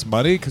giving us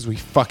money because we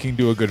fucking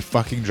do a good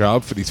fucking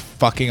job for these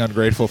fucking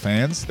ungrateful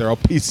fans? They're all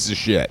pieces of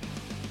shit.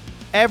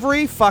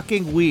 Every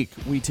fucking week,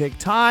 we take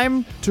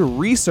time to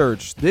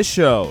research this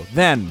show,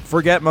 then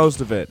forget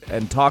most of it,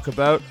 and talk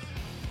about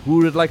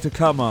who would like to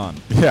come on.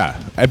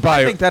 Yeah, and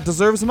I think that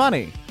deserves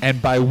money.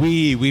 And by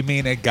we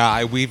mean a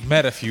guy we've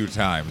met a few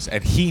times,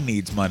 and he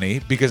needs money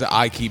because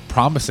I keep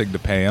promising to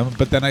pay him,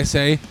 but then I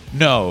say,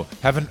 no,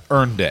 haven't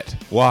earned it.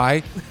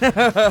 Why?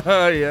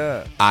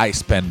 Yeah. I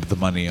spend the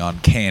money on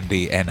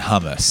candy and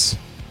hummus.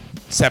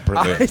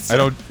 Separately. I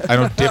don't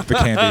dip the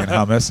candy in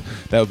hummus.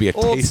 That would be a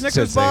Old taste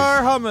Snickers sensation.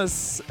 bar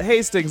hummus.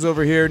 Hastings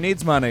over here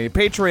needs money.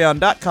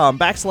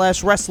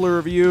 Patreon.com/Wrestler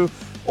Review,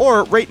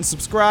 or rate and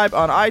subscribe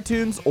on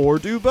iTunes, or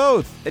do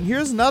both. And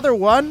here's another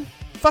one.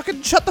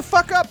 Fucking shut the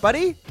fuck up,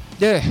 buddy.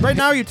 Yeah. Right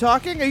now, are you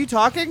talking? Are you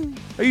talking?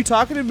 Are you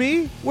talking to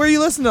me? Where are you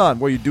listening on?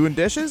 Were you doing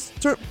dishes?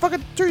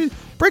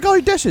 Break all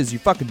your dishes, you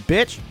fucking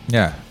bitch.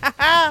 Yeah.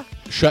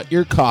 Shut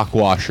your cock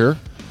washer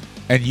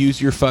and use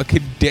your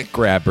fucking dick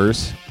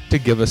grabbers to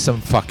give us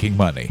some fucking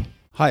money.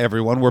 Hi,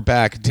 everyone. We're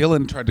back.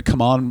 Dylan tried to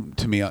come on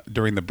to me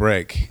during the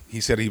break.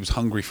 He said he was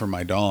hungry for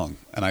my dong.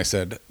 And I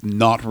said,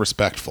 not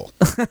respectful.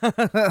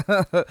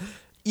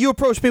 You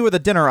approach me with a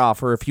dinner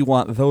offer if you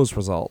want those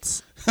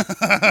results.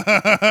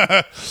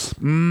 The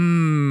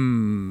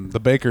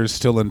baker's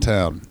still in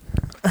town.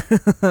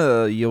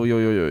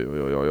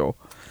 Yo.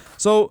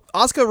 So,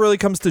 Asuka really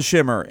comes to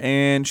Shimmer,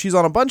 and she's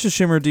on a bunch of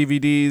Shimmer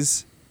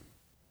DVDs.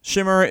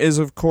 Shimmer is,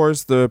 of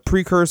course, the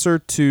precursor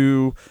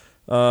to...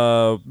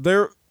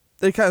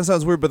 it kind of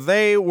sounds weird, but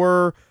they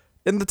were...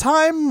 In the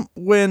time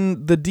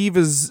when the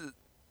Diva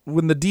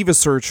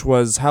Search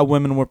was how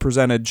women were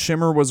presented,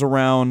 Shimmer was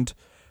around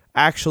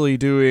actually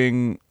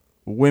doing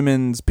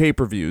women's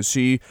pay-per-views.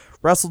 She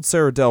wrestled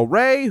Sarah Del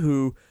Rey,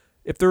 who,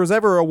 if there was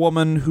ever a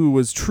woman who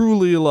was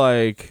truly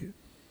like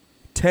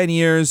 10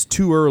 years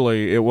too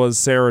early, it was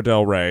Sarah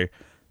Del Rey.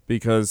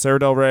 Because Sarah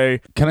Del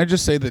Rey... Can I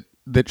just say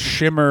that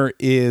Shimmer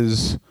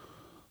is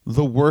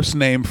the worst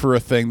name for a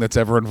thing that's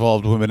ever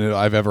involved women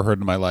I've ever heard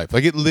in my life.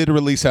 Like, it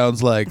literally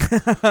sounds like...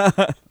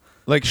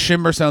 Like,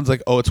 Shimmer sounds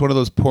like, oh, it's one of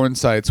those porn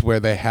sites where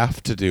they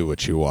have to do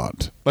what you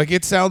want. Like,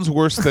 it sounds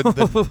worse than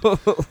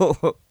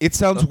it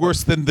sounds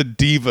worse than the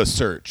Diva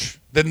Search.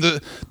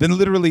 Than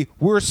literally,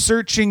 we're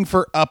searching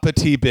for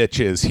uppity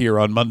bitches here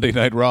on Monday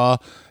Night Raw,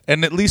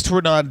 and at least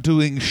we're not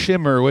doing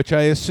Shimmer, which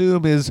I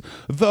assume is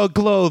the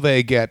glow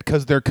they get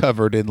because they're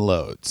covered in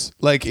loads.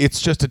 Like, it's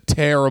just a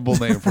terrible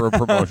name for a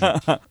promotion.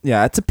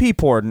 Yeah, it's a pee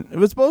porn. It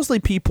was mostly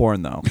pee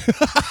porn, though.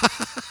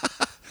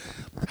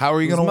 How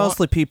are you going to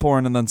mostly pee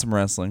porn and then some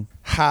wrestling.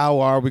 How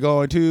are we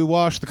going to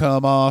wash the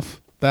cum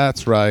off?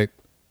 That's right.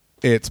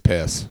 It's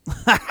piss.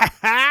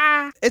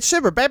 It's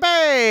Shimmer,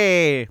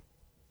 baby!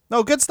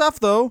 No, good stuff,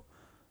 though.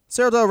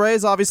 Sarah Del Rey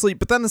is obviously...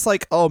 But then it's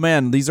like, oh,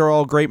 man, these are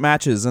all great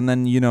matches. And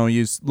then, you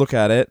look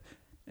at it,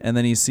 and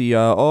then you see,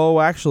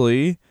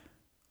 actually,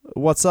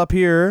 what's up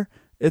here?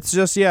 It's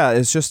just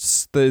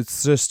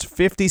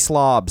 50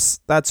 slobs.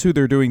 That's who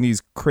they're doing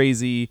these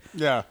crazy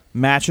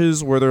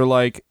matches where they're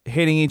like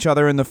hitting each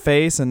other in the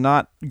face and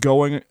not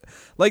going.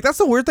 Like, that's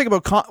the weird thing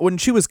about when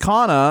she was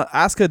Kana,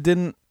 Asuka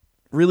didn't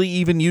really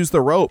even use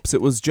the ropes.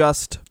 It was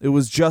just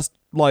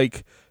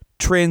like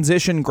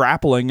transition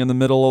grappling in the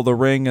middle of the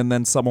ring, and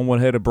then someone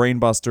would hit a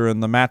brainbuster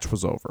and the match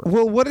was over.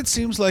 Well, what it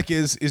seems like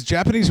is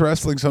Japanese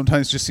wrestling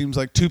sometimes just seems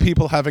like two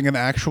people having an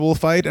actual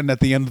fight, and at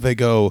the end they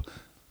go,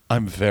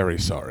 "I'm very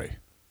sorry."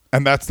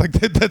 And that's like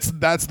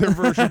that's their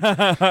version.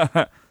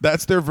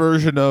 That's their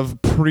version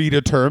of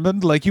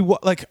predetermined. Like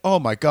oh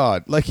my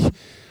god! Like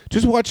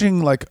just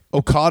watching like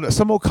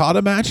some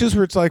Okada matches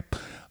where it's like,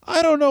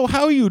 I don't know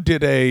how you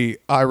did a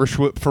Irish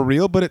whip for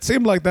real, but it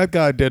seemed like that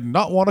guy did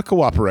not want to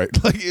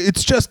cooperate. Like,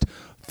 it's just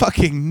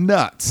fucking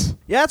nuts.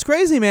 Yeah, it's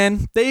crazy,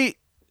 man.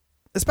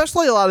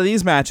 Especially a lot of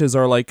these matches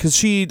are like, because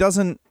she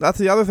doesn't. That's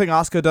the other thing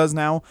Asuka does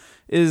now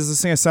is,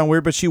 this thing I sound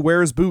weird, but she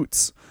wears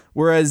boots.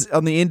 Whereas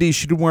on the indies,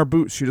 she didn't wear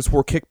boots. She just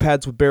wore kick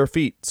pads with bare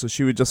feet. So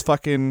she would just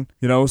fucking,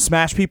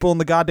 smash people in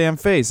the goddamn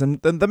face. And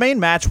the main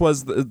match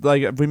was,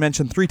 like we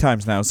mentioned 3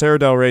 times now, Sarah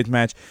Del Rey's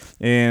match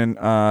in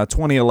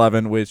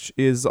 2011, which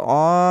is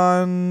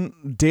on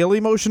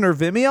Dailymotion or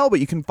Vimeo, but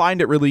you can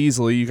find it really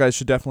easily. You guys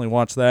should definitely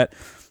watch that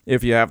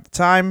if you have the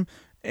time.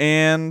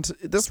 And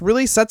this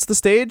really sets the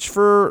stage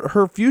for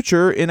her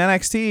future in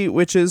NXT,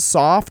 which is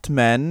soft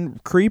men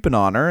creeping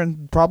on her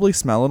and probably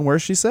smelling where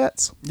she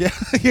sits. Yeah,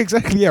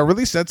 exactly. Yeah,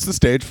 really sets the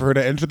stage for her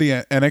to enter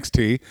the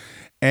NXT.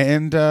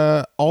 And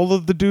all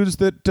of the dudes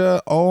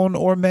that own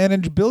or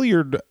manage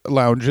billiard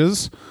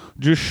lounges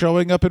just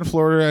showing up in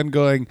Florida and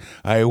going,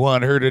 I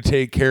want her to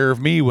take care of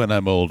me when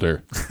I'm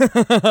older.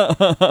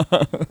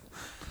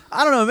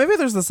 I don't know. Maybe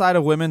there's the side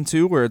of women,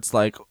 too, where it's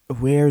like,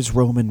 where's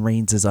Roman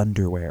Reigns'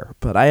 underwear?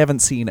 But I haven't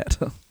seen it.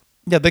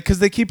 Yeah, because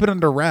they keep it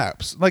under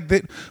wraps. But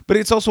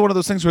it's also one of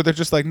those things where they're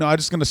just like, no, I'm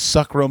just going to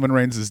suck Roman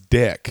Reigns'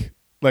 dick.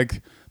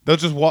 Like, they'll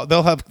just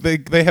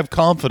they have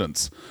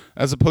confidence,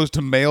 as opposed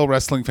to male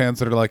wrestling fans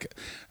that are like,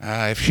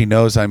 if she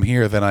knows I'm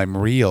here, then I'm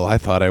real. I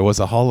thought I was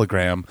a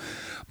hologram.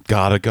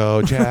 Gotta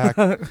go, Jack.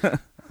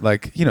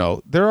 Like,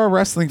 there are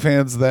wrestling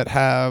fans that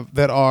have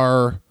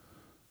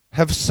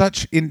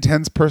such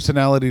intense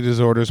personality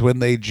disorders. When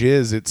they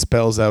jizz, it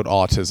spells out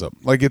autism.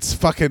 Like, it's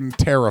fucking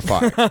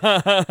terrifying.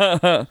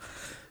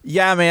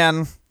 Yeah,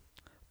 man.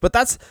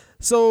 But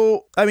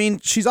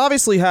she's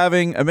obviously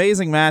having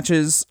amazing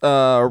matches,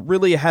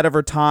 really ahead of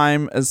her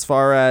time as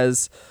far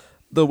as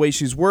the way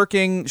she's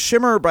working.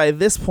 Shimmer, by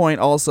this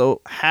point,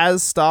 also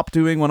has stopped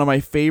doing one of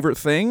my favorite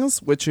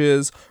things, which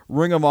is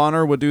Ring of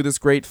Honor would do this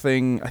great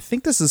thing. I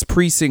think this is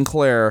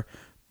pre-Sinclair,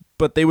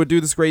 but they would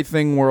do this great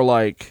thing where,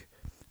 like,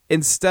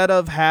 instead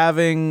of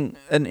having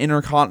an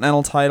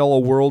Intercontinental title, a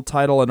World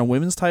title, and a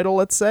Women's title,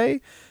 let's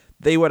say,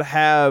 they would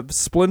have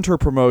splinter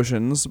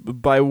promotions,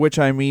 by which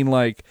I mean,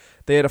 like,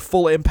 they had a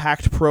full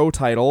Impact Pro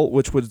title,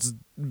 which was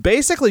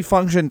basically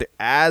functioned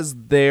as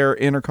their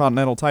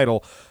Intercontinental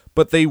title,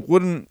 but they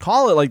wouldn't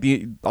call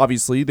it,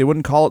 obviously, they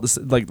wouldn't call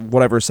it,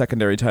 whatever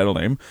secondary title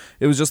name.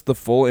 It was just the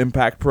full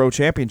Impact Pro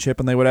Championship,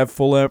 and they would have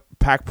full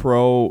Impact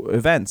Pro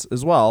events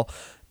as well.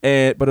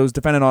 But it was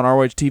defended on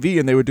ROH TV,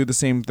 and they would do the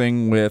same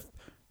thing with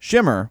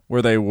Shimmer,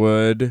 where they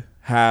would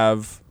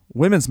have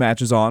women's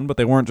matches on, but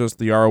they weren't just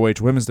the ROH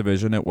women's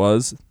division, it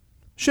was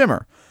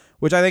Shimmer,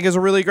 which I think is a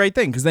really great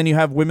thing, because then you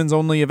have women's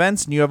only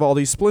events and you have all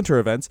these splinter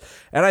events,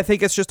 and I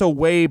think it's just a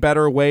way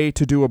better way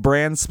to do a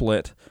brand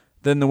split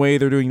than the way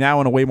they're doing now.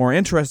 In a way more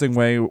interesting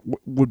way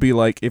would be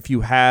like if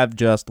you have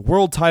just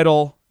world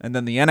title and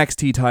then the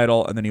NXT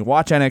title, and then you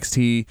watch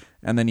NXT,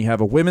 and then you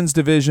have a women's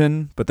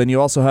division, but then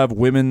you also have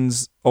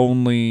women's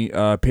only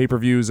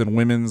pay-per-views and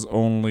women's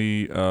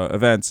only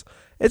events.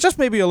 It's just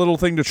maybe a little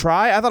thing to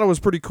try. I thought it was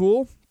pretty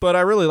cool, but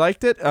I really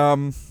liked it.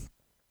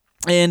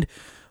 And,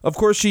 of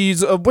course,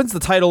 she's wins the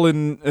title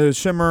in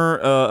Shimmer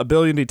a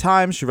billion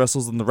times. She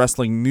wrestles in the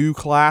Wrestling New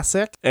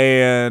Classic,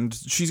 and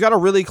she's got a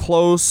really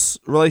close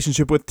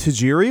relationship with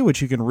Tajiri,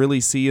 which you can really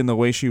see in the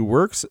way she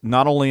works,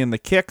 not only in the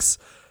kicks,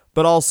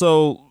 but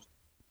also,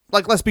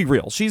 like, let's be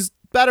real, she's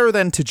better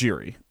than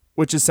Tajiri,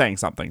 which is saying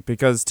something,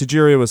 because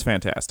Tajiri was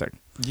fantastic.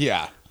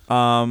 Yeah.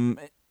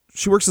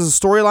 She works as a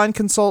storyline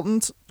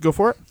consultant. Go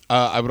for it.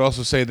 I would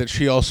also say that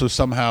she also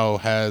somehow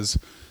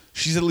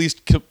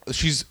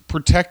she's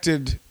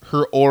protected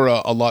her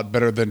aura a lot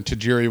better than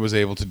Tajiri was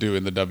able to do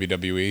in the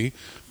WWE,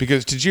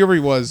 because Tajiri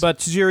was... But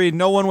Tajiri,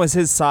 no one was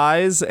his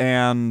size,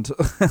 and...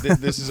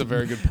 This is a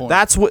very good point.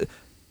 That's what...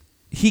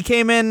 He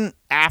came in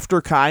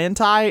after Kai and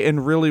Tai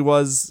and really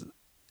was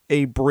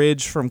a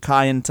bridge from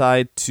Kai and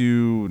Tai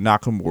to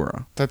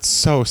Nakamura. That's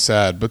so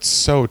sad, but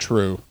so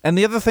true. And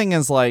the other thing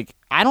is, like,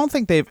 I don't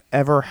think they've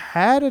ever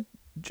had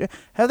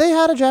have they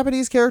had a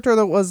Japanese character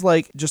that was,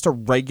 like, just a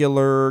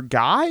regular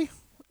guy?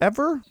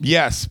 Ever?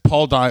 Yes,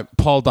 Paul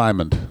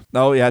Diamond.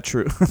 Oh yeah,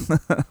 true.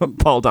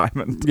 Paul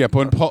Diamond. Yeah,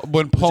 when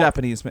Paul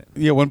Japanese man.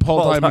 Yeah, when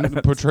Paul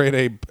Diamond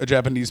portrayed a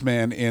Japanese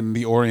man in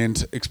the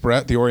Oriental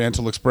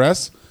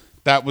Express,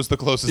 that was the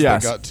closest they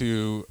got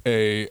to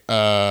a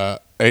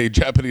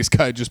Japanese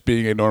guy just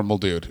being a normal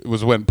dude. It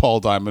was when Paul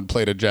Diamond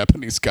played a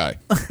Japanese guy.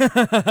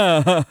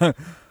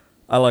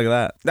 I like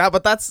that. Yeah,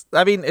 but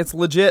it's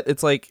legit.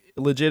 It's like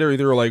legit, or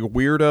either like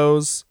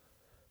weirdos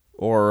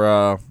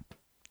or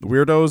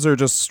weirdos are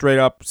just straight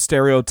up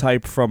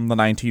stereotype from the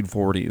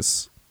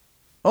 1940s.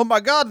 Oh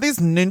my god, these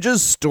ninjas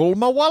stole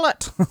my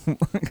wallet.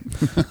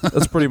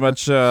 That's pretty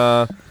much,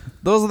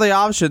 those are the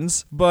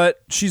options.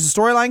 But she's a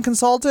storyline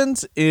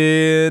consultant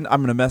in, I'm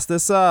going to mess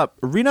this up,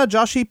 Rina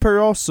Joshi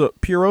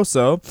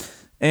Puroso.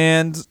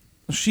 And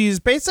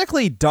she's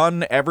basically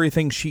done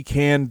everything she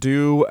can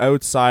do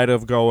outside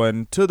of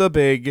going to the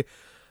big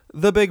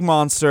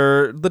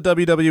monster, the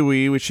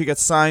WWE, which she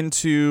gets signed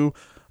to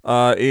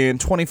in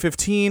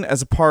 2015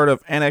 as a part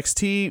of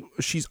NXT.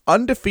 She's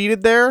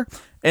undefeated there,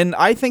 and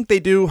I think they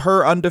do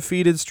her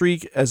undefeated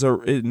streak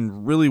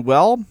in really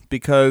well,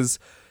 because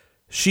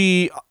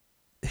she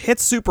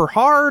hits super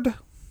hard.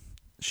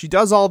 She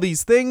does all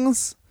these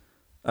things,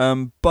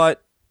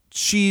 but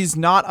she's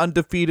not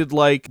undefeated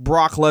like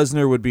Brock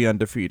Lesnar would be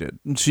undefeated.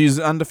 She's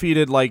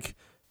undefeated like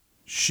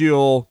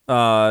she'll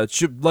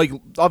like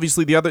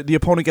obviously the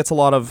opponent gets a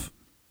lot of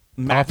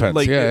Offense,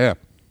 like, yeah.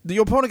 The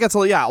opponent gets a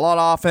lot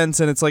of offense,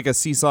 and it's like a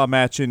seesaw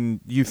match, and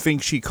you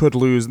think she could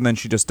lose, and then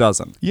she just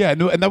doesn't. Yeah,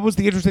 no, and that was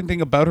the interesting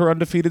thing about her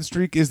undefeated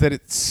streak is that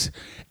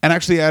and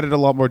actually added a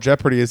lot more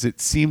jeopardy, is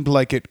it seemed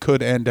like it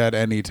could end at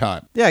any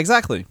time. Yeah,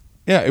 exactly.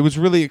 Yeah, it was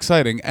really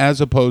exciting,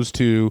 as opposed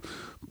to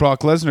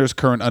Brock Lesnar's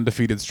current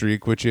undefeated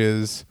streak, which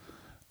is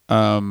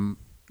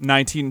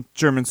 19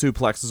 German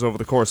suplexes over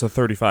the course of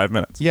 35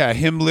 minutes. yeah,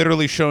 him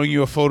literally showing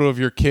you a photo of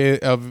your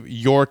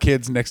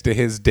kids next to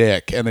his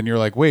dick, and then you're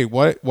like, wait,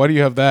 what? Why do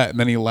you have that? And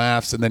then he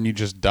laughs, and then you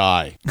just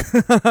die.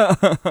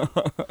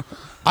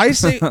 I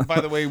say, by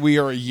the way, we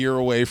are a year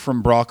away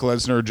from Brock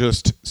Lesnar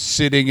just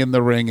sitting in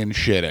the ring and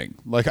shitting.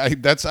 Like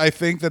I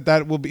think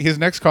that will be his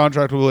next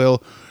contract.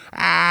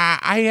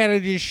 I had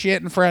to just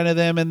shit in front of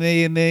them, and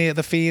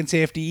the fans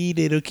have to eat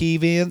it. Okay,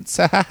 Vince.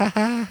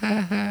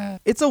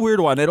 It's a weird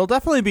one. It'll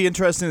definitely be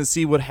interesting to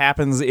see what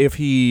happens if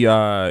he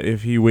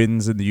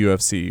wins in the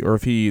UFC, or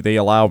if they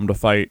allow him to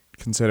fight,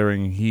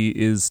 considering he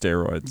is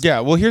steroids. Yeah.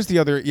 Well, here's the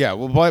other. Yeah.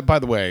 Well, by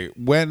the way,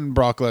 when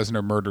Brock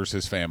Lesnar murders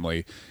his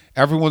family,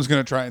 everyone's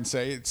going to try and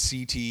say it's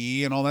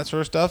CTE and all that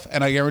sort of stuff,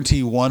 and I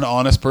guarantee one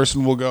honest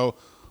person will go,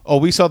 oh,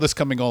 we saw this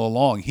coming all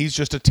along. He's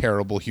just a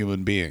terrible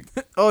human being.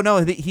 Oh,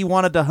 no, he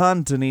wanted to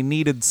hunt, and he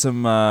needed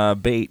some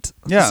bait.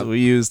 Yeah. So he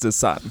used his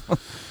son.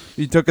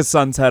 He took his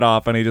son's head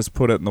off, and he just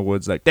put it in the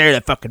woods like, they're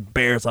the fucking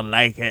bears, I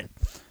like it.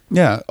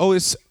 Yeah. Oh,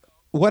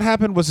 what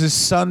happened was his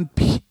son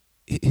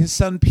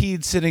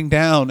peed sitting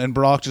down, and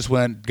Brock just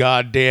went,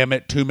 God damn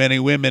it, too many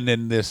women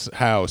in this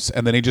house.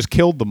 And then he just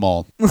killed them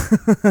all.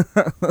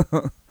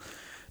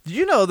 Did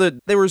you know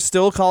that they were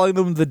still calling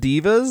them the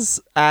Divas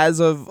as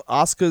of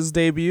Asuka's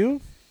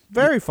debut?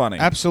 Very funny.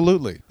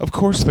 Absolutely. Of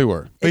course they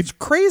were. It's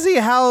crazy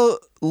how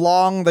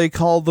long they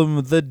call them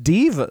the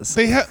Divas.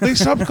 They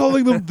stopped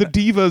calling them the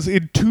Divas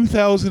in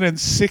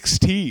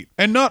 2016,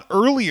 and not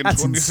early in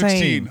That's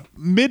 2016. insane.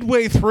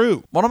 Midway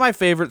through. One of my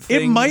favorite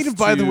things. It might have,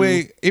 by the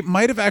way, it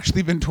might have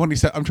actually been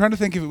 2017. I'm trying to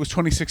think if it was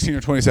 2016 or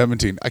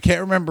 2017. I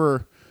can't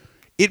remember.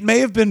 It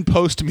may have been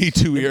post Me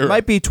Too era. It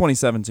might be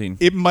 2017.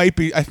 It might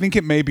be. I think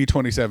it may be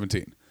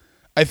 2017.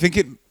 I think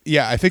it.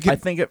 Yeah. I think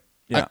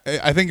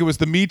it was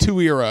the Me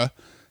Too era.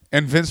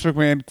 And Vince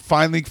McMahon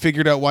finally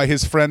figured out why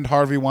his friend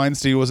Harvey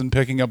Weinstein wasn't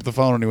picking up the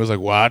phone, and he was like,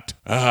 what?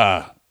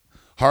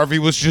 Harvey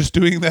was just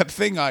doing that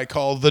thing I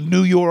call the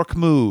New York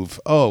move.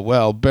 Oh,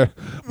 well,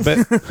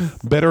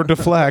 better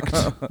deflect.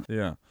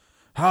 Yeah.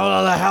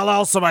 How the hell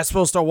else am I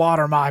supposed to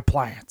water my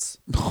plants?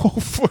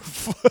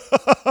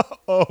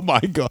 Oh,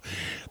 my God.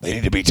 They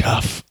need to be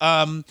tough.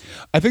 I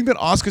think that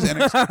Asuka's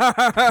NXT...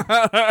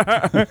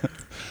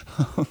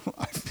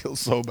 I feel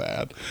so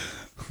bad.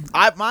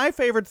 My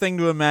favorite thing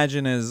to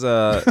imagine is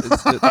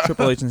that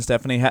Triple H and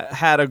Stephanie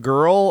had a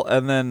girl,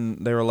 and then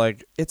they were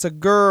like, it's a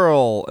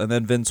girl. And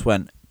then Vince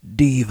went,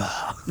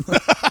 diva.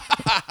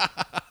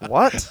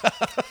 What?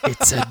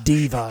 It's a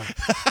diva.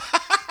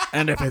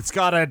 And if it's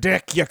got a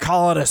dick, you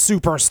call it a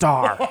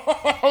superstar.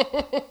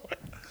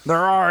 There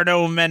are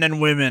no men and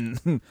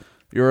women.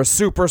 You're a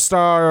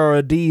superstar or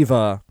a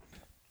diva.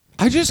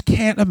 I just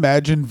can't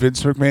imagine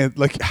Vince McMahon.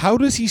 Like, how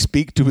does he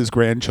speak to his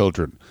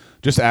grandchildren?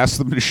 Just ask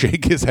them to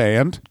shake his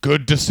hand?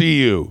 Good to see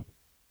you.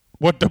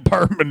 What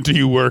department do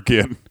you work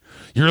in?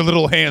 Your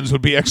little hands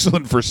would be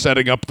excellent for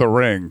setting up the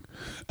ring.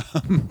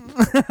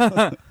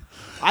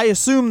 I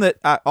assume that,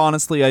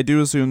 honestly, I do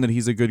assume that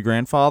he's a good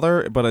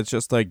grandfather, but it's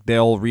just like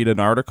they'll read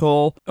an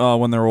article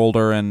when they're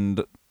older,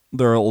 and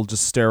they'll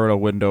just stare at a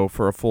window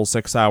for a full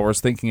 6 hours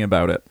thinking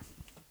about it.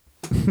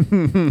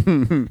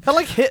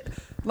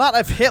 Not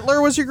if Hitler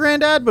was your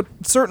granddad, but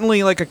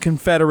certainly like a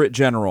Confederate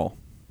general.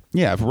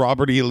 Yeah, if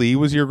Robert E. Lee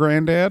was your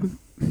granddad.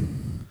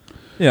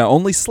 Yeah,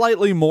 only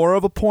slightly more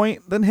of a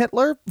point than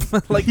Hitler.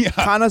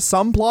 Kind of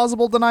some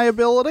plausible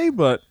deniability,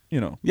 but,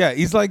 Yeah,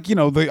 he's like, the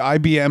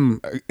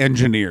IBM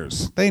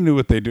engineers. They knew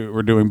what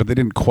were doing, but they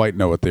didn't quite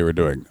know what they were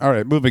doing. All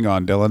right, moving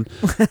on, Dylan.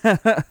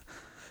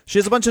 She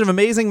has a bunch of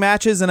amazing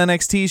matches in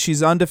NXT.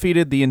 She's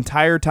undefeated the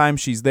entire time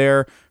she's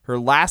there. Her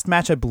last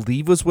match, I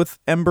believe, was with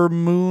Ember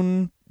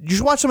Moon. You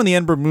should watch some of the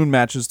Ember Moon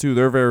matches, too.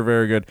 They're very,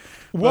 very good.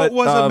 What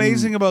was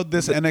amazing about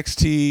this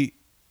NXT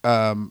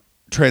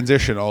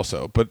transition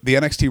also, but the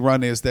NXT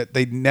run, is that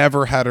they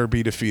never had her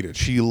be defeated.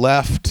 She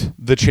left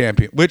the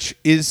champion, which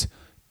is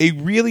a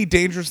really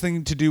dangerous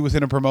thing to do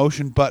within a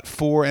promotion, but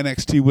for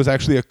NXT was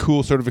actually a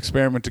cool sort of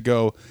experiment to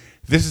go,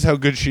 this is how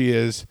good she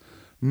is.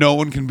 No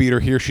one can beat her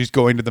here. She's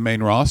going to the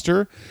main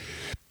roster.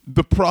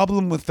 The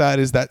problem with that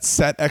is that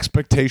set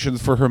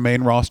expectations for her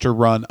main roster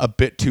run a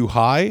bit too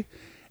high,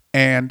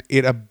 and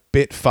it a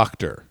bit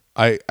fucked her.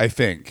 I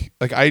think.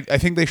 Like, I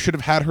think they should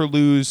have had her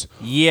lose.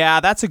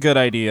 Yeah, that's a good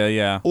idea,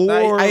 yeah.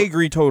 Or I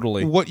agree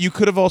totally. What you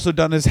could have also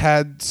done is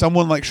had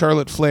someone like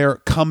Charlotte Flair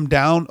come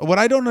down. What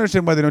I don't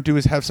understand why they don't do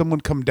is have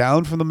someone come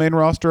down from the main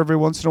roster every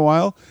once in a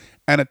while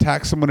and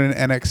attack someone in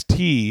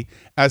NXT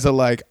as a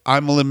like,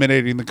 I'm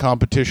eliminating the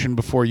competition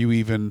before you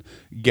even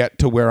get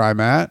to where I'm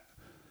at.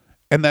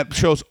 And that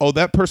shows, oh,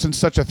 that person's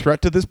such a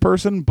threat to this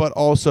person, but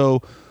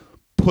also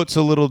puts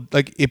a little,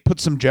 like, it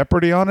puts some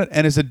jeopardy on it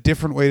and is a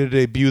different way to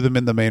debut them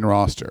in the main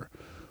roster.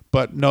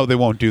 But no, they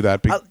won't do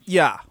that.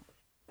 Yeah.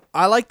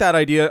 I like that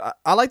idea.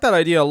 I like that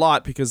idea a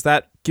lot because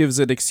that gives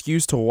an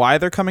excuse to why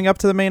they're coming up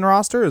to the main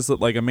roster, is that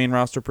like a main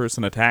roster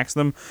person attacks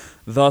them,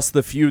 thus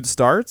the feud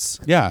starts.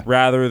 Yeah.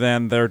 Rather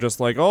than they're just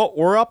like, oh,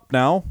 we're up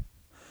now.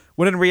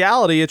 When in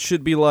reality, it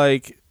should be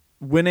like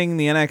winning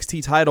the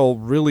NXT title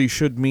really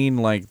should mean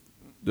like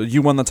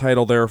you won the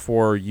title,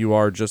 therefore you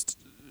are just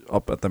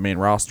up at the main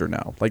roster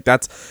now. Like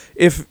that's,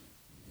 if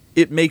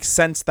it makes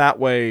sense that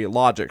way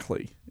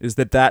logically, is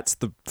that that's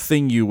the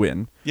thing you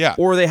win. Yeah.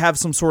 Or they have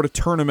some sort of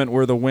tournament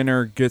where the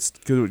winner gets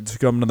to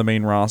come to the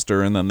main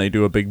roster and then they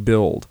do a big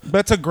build.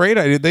 That's a great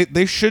idea.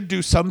 They should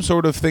do some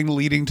sort of thing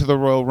leading to the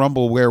Royal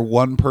Rumble where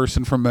one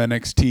person from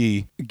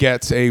NXT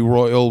gets a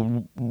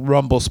Royal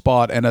Rumble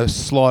spot and a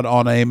slot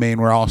on a main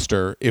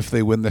roster if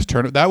they win this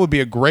tournament. That would be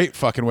a great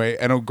fucking way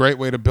and a great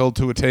way to build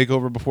to a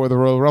takeover before the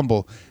Royal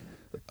Rumble.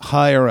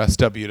 Hire us,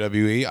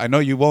 WWE. I know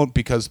you won't,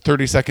 because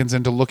 30 seconds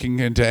into looking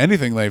into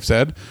anything they've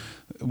said,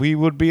 we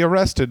would be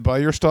arrested by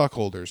your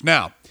stockholders.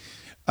 Now,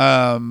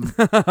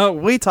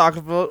 we talk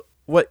about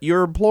what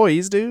your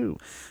employees do.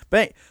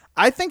 But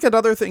I think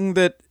another thing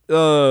that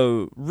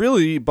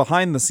really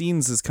behind the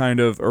scenes is kind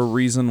of a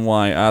reason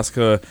why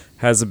Asuka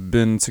has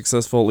been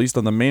successful, at least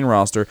on the main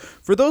roster.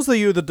 For those of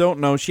you that don't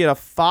know, she had a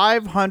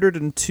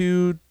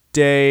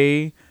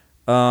 502-day...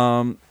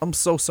 I'm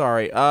so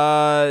sorry.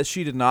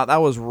 She did not. That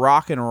was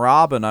Rockin'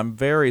 Robin. I'm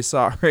very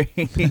sorry.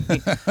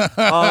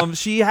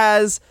 She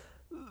has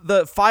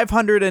the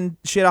 500 and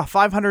she had a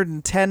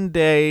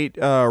 510-day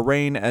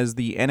reign as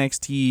the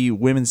NXT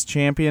Women's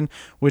Champion,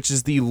 which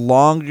is the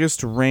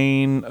longest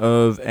reign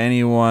of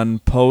anyone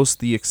post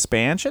the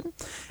expansion.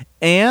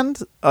 And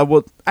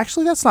well,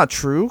 actually, that's not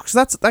true,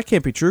 because that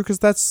can't be true, because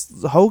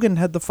that's Hogan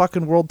had the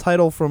fucking world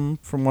title from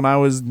when I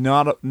was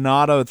not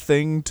a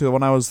thing to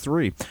when I was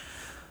 3.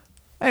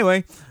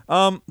 Anyway,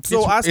 so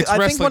it's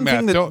I think one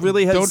thing that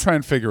really has... Don't try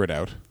and figure it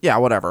out. Yeah,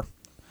 whatever.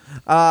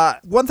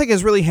 One thing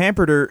has really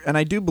hampered her, and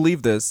I do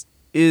believe this,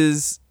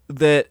 is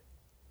that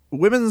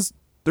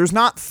there's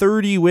not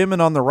 30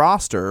 women on the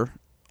roster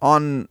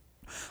on...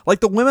 Like,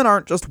 the women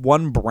aren't just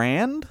one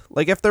brand.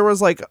 Like, if there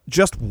was, like,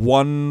 just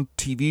one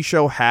TV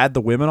show had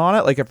the women on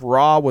it, like, if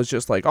Raw was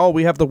just like, oh,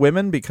 we have the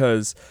women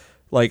because,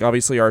 like,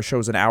 obviously our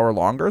show's an hour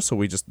longer,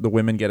 so the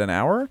women get an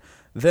hour,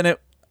 then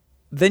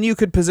you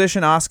could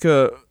position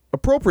Asuka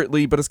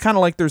appropriately, but it's kind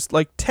of like there's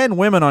like 10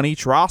 women on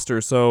each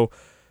roster, so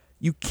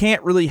you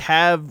can't really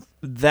have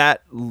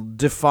that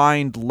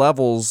defined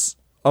levels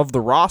of the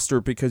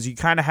roster, because you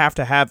kind of have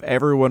to have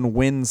everyone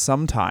win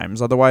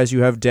sometimes, otherwise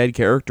you have dead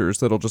characters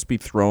that'll just be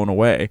thrown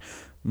away,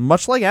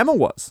 much like Emma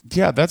was.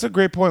 Yeah, that's a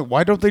great point.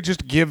 Why don't they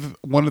just give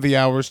one of the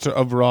hours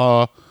of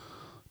Raw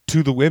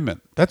to the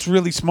women? That's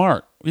really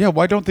smart. Yeah,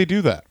 why don't they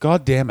do that?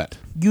 God damn it.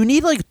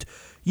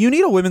 You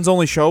need a women's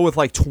only show with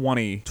like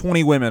 20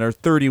 women or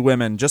 30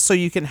 women, just so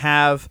you can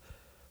have,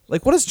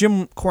 like, what does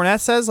Jim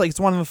Cornette says? Like, it's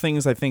one of the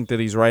things I think that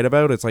he's right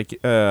about. It's like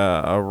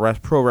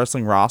pro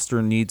wrestling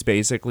roster needs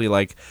basically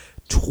like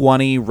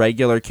 20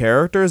 regular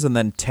characters and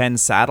then 10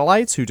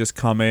 satellites who just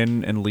come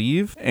in and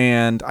leave.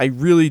 And I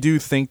really do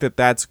think that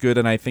that's good,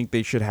 and I think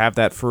they should have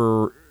that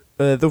for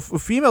the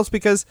females,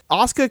 because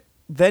Asuka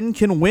then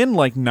can win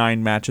like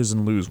 9 matches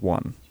and lose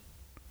 1.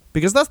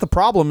 Because that's the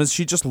problem, is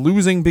she just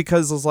losing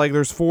because it's like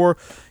there's 4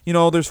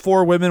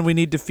 women we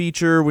need to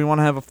feature. We want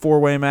to have a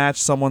 4-way match.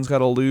 Someone's got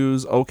to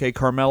lose. Okay,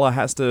 Carmella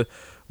has to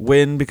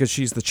win because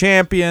she's the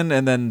champion.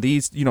 And then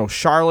these,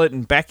 Charlotte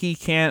and Becky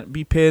can't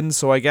be pinned.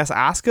 So I guess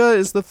Asuka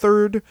is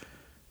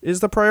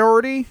the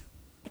priority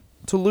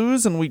to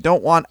lose. And we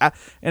don't want, and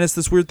it's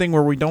this weird thing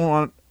where we don't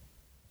want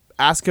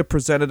Asuka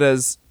presented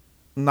as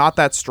not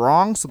that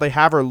strong. So they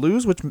have her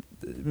lose, which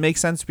makes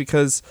sense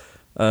because...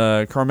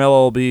 Carmella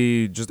will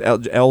be just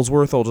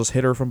Ellsworth will just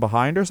hit her from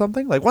behind or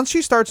something. Like, once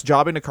she starts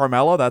jobbing to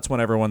Carmella, that's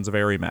when everyone's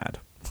very mad.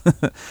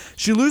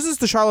 She loses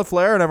to Charlotte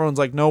Flair and everyone's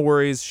like, no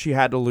worries, she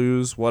had to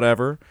lose,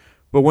 whatever.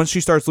 But once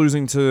she starts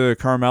losing to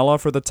Carmella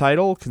for the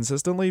title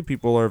consistently,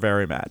 people are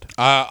very mad.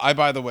 I,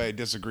 by the way,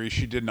 disagree.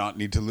 She did not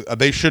need to lose.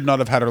 They should not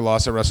have had her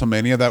loss at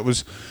WrestleMania. That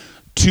was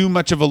too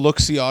much of a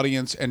look-see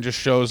audience and just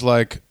shows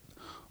like,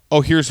 oh,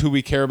 here's who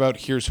we care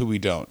about, here's who we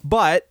don't.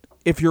 But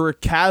if you're a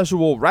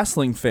casual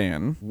wrestling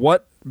fan,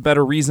 what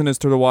better reason is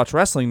to watch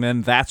wrestling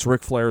than that's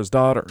Ric Flair's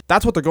daughter?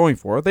 That's what they're going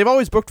for. They've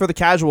always booked for the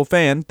casual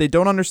fan. They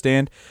don't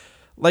understand.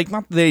 Like,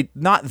 not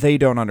they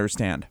don't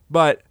understand,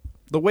 but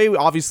the way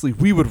obviously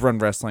we would run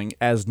wrestling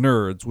as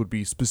nerds would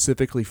be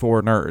specifically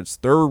for nerds.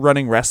 They're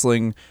running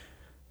wrestling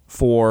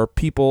for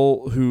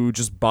people who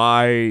just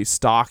buy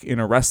stock in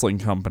a wrestling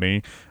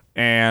company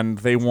and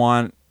they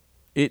want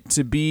it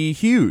to be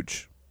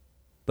huge.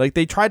 Like,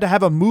 they tried to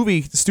have a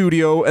movie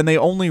studio, and they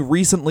only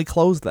recently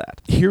closed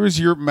that. Here's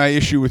my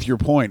issue with your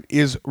point,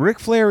 is Ric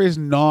Flair is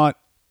not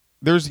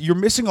you're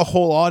missing a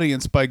whole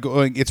audience by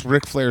going, it's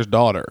Ric Flair's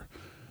daughter.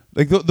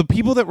 Like the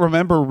people that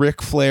remember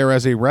Ric Flair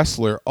as a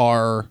wrestler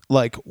are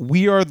like,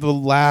 we are the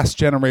last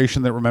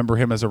generation that remember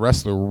him as a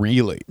wrestler,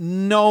 really.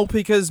 No,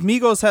 because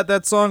Migos had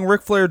that song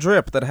Ric Flair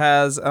Drip that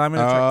has, and I'm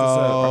going to check this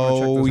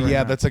out. Oh,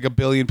 yeah, that's like 1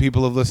 billion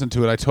people have listened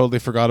to it. I totally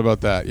forgot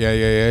about that.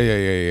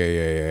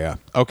 Yeah.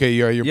 Okay,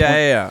 your point.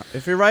 Yeah.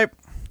 If you're right,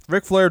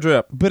 Ric Flair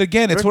Drip. But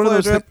again, it's Ric one of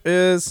Flair those Drip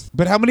is...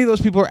 But how many of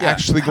those people are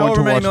actually going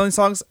to however many watch? million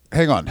songs?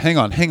 Hang on.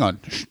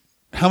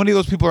 How many of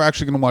those people are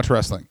actually going to watch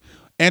wrestling?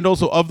 And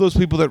also, of those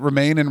people that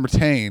remain and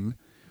retain,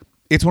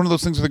 it's one of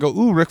those things where they go,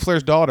 ooh, Ric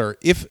Flair's daughter.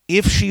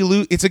 If she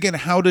lose, it's again,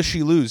 how does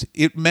she lose?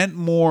 It meant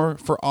more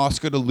for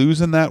Asuka to lose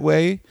in that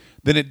way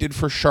than it did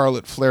for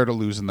Charlotte Flair to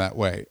lose in that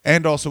way.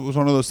 And also, it was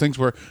one of those things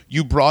where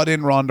you brought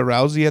in Ronda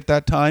Rousey at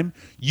that time.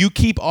 You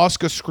keep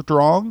Asuka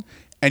strong,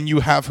 and you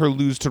have her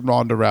lose to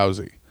Ronda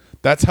Rousey.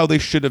 That's how they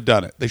should have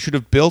done it. They should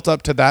have built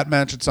up to that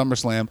match at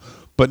SummerSlam,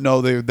 but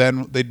no,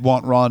 they'd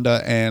want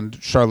Ronda and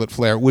Charlotte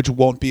Flair, which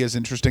won't be as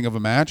interesting of a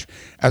match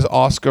as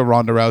Asuka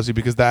Ronda Rousey,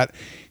 because that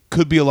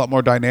could be a lot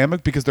more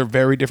dynamic because they're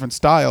very different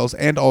styles,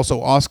 and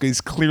also Asuka is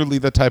clearly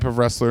the type of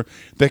wrestler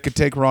that could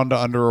take Ronda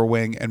under her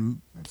wing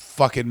and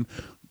fucking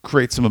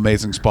create some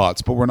amazing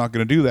spots. But we're not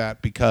going to do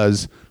that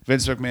because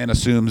Vince McMahon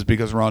assumes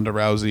because Ronda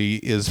Rousey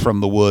is from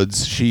the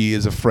woods, she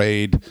is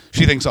afraid.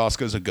 She thinks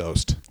Asuka's a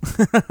ghost.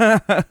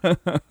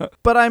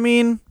 But I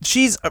mean,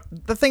 she's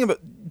the thing about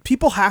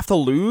people have to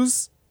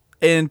lose,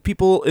 and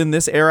people in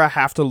this era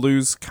have to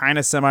lose kind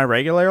of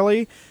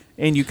semi-regularly.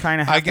 And you kind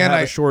of have to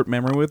have a short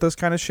memory with this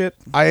kind of shit.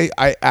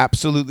 I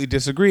absolutely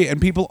disagree.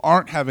 And people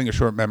aren't having a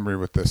short memory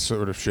with this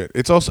sort of shit.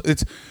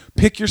 It's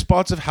pick your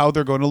spots of how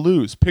they're going to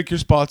lose. Pick your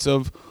spots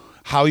of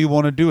how you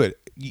want to do it.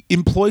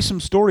 Employ some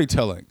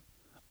storytelling.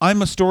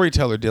 I'm a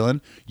storyteller,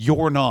 Dylan.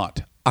 You're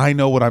not. I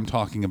know what I'm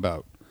talking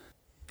about.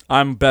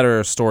 I'm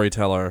better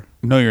storyteller.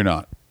 No, you're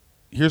not.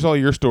 Here's all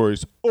your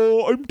stories.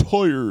 Oh, I'm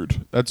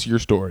tired. That's your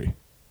story.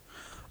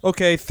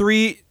 Okay,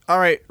 all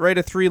right, write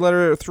a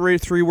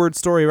three-word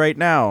story right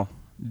now.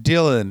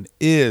 Dylan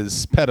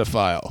is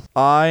pedophile.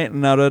 I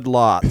nutted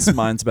lots.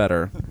 Mine's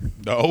better.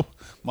 No,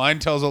 mine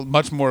tells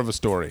much more of a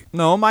story.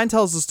 No, mine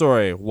tells the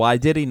story. Why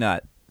did he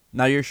nut?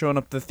 Now you're showing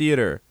up the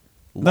theater.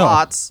 No.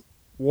 Lots?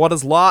 What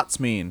does lots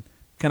mean?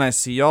 Can I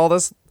see all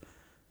this?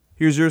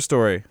 Here's your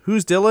story.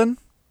 Who's Dylan?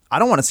 I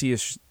don't want to see a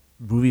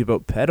movie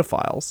about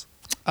pedophiles.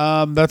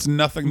 That's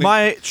nothing.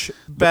 Much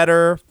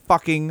better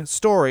fucking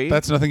story.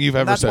 That's nothing you've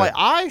ever said. That's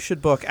why I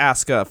should book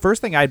Asuka.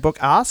 First thing I'd book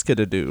Asuka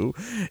to do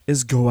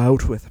is go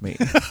out with me.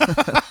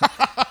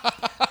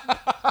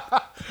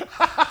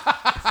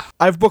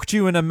 I've booked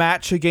you in a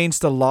match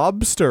against a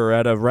lobster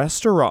at a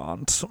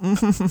restaurant.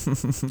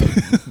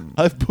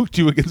 I've booked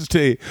you against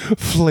a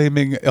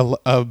flaming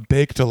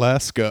baked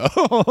Alaska.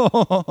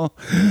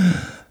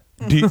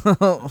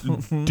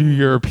 Do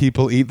your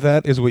people eat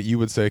that, is what you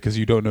would say, because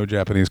you don't know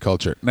Japanese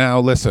culture. Now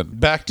listen,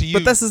 back to you.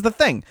 But this is the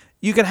thing.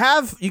 You can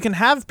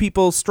have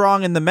people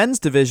strong in the men's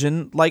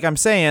division, like I'm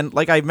saying,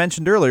 like I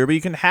mentioned earlier, but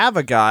you can have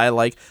a guy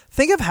like,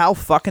 think of how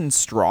fucking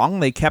strong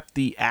they kept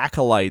the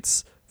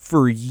Acolytes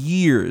for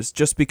years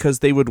just because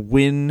they would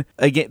win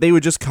again. They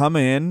would just come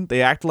in,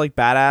 they acted like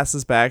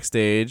badasses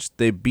backstage,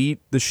 they beat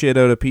the shit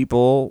out of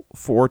people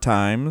 4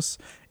 times.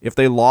 If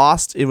they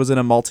lost, it was in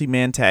a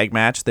multi-man tag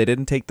match. They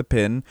didn't take the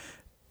pin.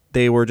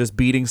 They were just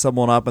beating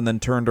someone up and then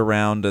turned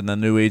around, and the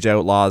New Age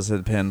Outlaws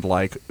had pinned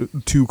like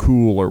Too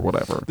Cool or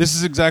whatever. This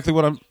is exactly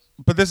what I'm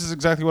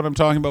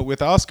talking about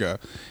with Asuka,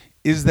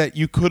 is that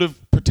you could have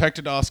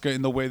protected Asuka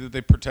in the way that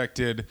they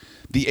protected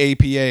the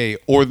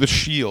APA or the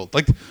Shield.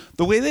 Like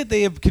the way that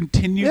they have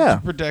continued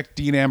to protect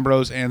Dean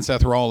Ambrose and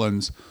Seth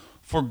Rollins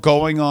for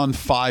going on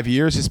 5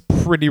 years is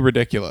pretty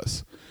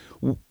ridiculous.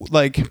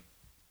 Like,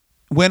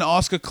 when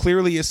Asuka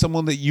clearly is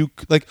someone that you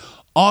like,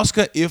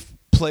 Asuka, if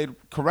played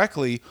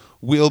correctly,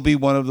 will be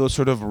one of those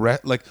sort of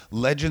like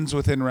legends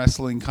within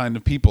wrestling kind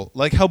of people.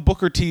 Like how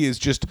Booker T is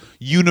just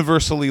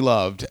universally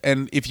loved,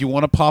 and if you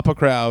want to pop a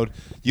crowd,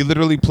 you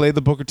literally play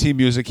the Booker T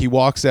music. He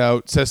walks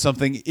out, says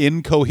something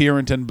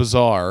incoherent and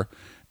bizarre,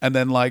 and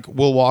then like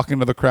will walk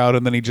into the crowd,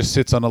 and then he just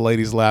sits on a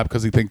lady's lap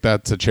because he thinks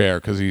that's a chair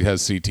because he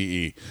has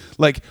CTE.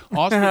 Like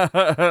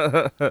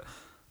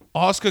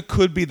Asuka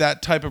could be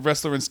that type of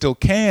wrestler and still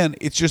can.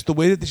 It's just the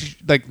way that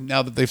like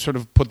now that they've sort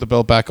of put the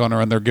belt back on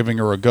her and they're giving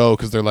her a go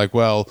because they're like,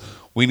 well,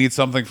 we need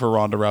something for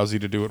Ronda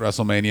Rousey to do at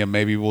WrestleMania.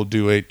 Maybe we'll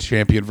do a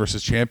champion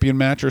versus champion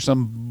match or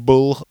some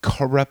bull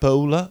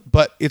crapola.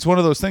 But it's one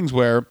of those things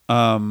where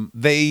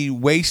they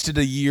wasted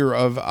a year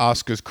of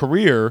Asuka's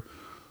career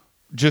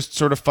just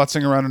sort of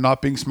futzing around and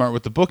not being smart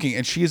with the booking.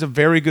 And she is a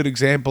very good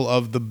example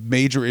of the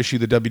major issue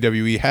the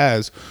WWE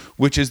has,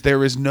 which is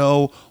there is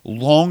no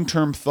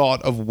long-term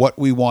thought of what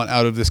we want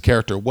out of this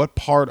character. What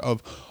part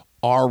of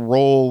our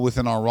role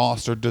within our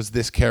roster does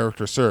this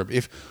character serve?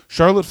 If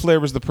Charlotte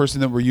Flair was the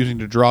person that we're using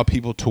to draw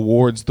people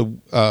towards the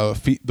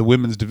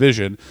women's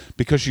division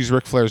because she's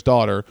Ric Flair's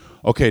daughter,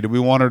 okay, do we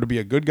want her to be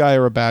a good guy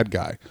or a bad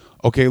guy?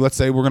 Okay, let's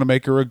say we're going to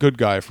make her a good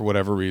guy for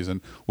whatever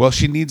reason. Well,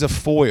 she needs a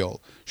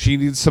foil. She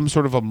needs some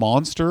sort of a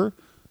monster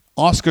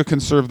Asuka can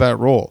serve that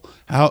role.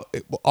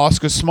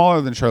 Asuka's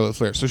smaller than Charlotte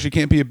Flair, so she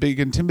can't be a big,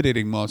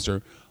 intimidating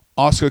monster.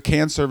 Asuka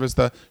can serve as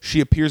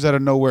she appears out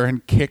of nowhere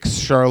and kicks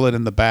Charlotte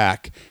in the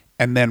back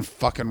and then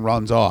fucking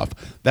runs off.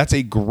 That's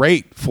a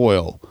great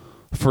foil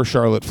for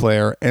Charlotte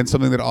Flair and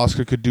something that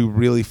Asuka could do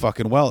really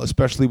fucking well,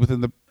 especially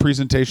within the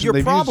presentation Your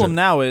they've problem used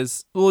now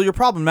is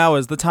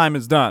the time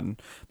is done.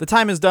 The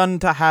time is done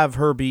to have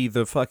her be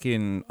the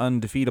fucking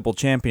undefeatable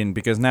champion,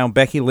 because now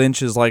Becky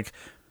Lynch is like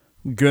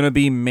gonna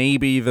be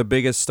maybe the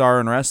biggest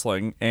star in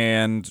wrestling,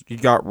 and you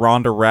got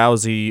Ronda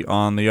Rousey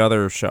on the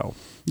other show.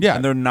 Yeah.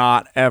 And they're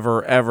not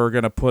ever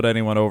gonna put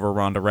anyone over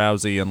Ronda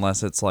Rousey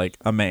unless it's like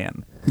a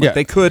man. Like, Yeah.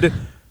 they could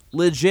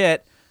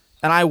legit,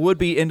 and I would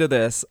be into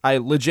this. I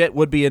legit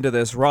would be into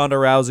this. Ronda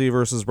Rousey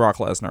versus Brock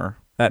Lesnar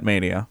at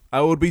Mania.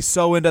 I would be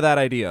so into that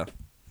idea.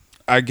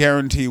 I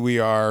guarantee we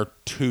are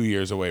 2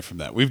 years away from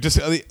that. We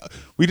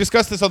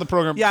discussed this on the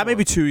program. Yeah, before.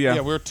 maybe 2.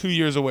 Yeah, we're 2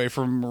 years away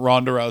from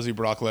Ronda Rousey,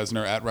 Brock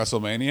Lesnar at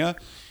WrestleMania.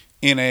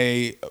 And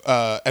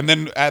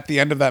then at the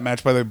end of that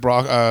match, by the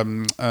Brock,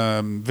 Vince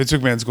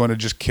McMahon's going to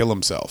just kill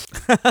himself.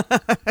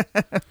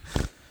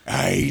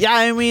 Yeah,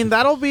 I mean,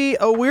 that'll be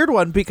a weird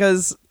one,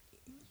 because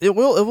it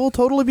will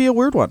totally be a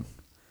weird one,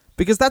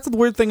 because that's the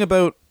weird thing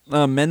about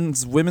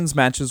women's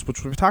matches,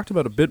 which we've talked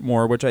about a bit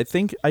more, which I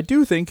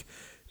do think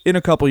in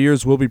a couple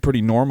years will be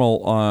pretty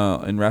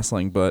normal in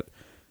wrestling. But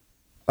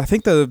I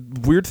think the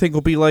weird thing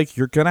will be like,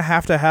 you're gonna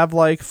have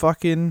like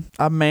fucking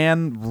a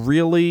man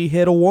really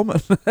hit a woman.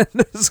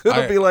 It's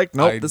gonna be like,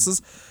 nope,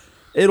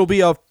 it'll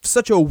be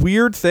such a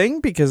weird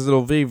thing, because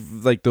it'll be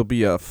like, there'll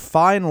be a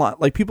fine line.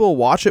 Like, people will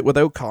watch it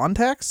without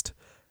context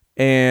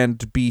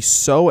and be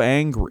so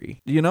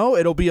angry.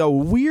 It'll be a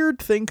weird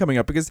thing coming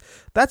up, because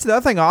that's the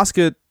other thing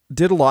Asuka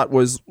did a lot,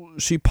 was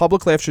she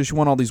publicly, after she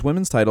won all these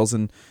women's titles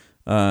and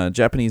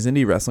Japanese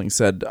indie wrestling,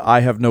 said, I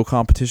have no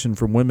competition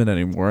from women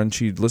anymore, and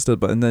she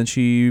listed, and then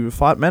she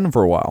fought men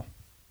for a while.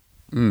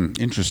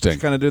 Interesting. She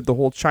kind of did the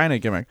whole China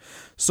gimmick.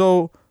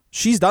 So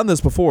she's done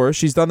this before.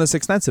 She's done this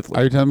extensively.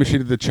 Are you telling me she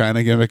did the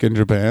China gimmick in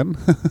Japan?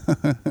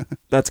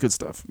 That's good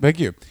stuff. Thank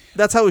you.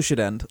 That's how we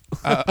should end.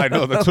 I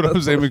know, that's what I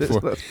was aiming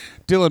for.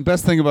 Dylan,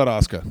 best thing about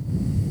Asuka?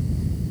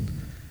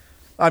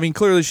 I mean,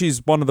 clearly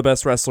she's one of the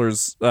best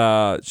wrestlers.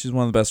 She's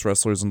one of the best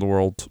wrestlers in the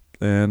world,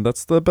 and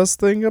that's the best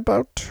thing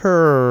about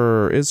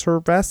her, is her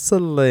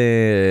wrestling.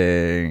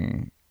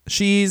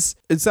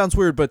 It sounds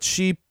weird, but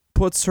she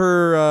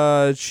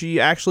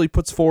actually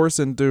puts force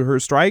into her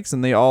strikes,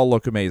 and they all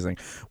look amazing.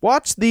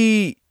 Watch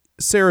the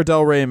Sarah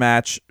Del Rey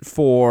match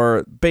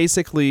for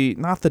basically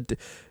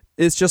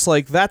it's just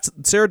like, that's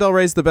Sarah Del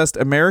Rey's the best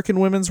American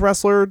women's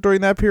wrestler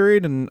during that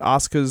period, and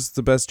Asuka's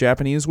the best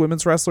Japanese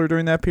women's wrestler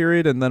during that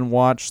period, and then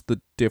watch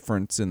the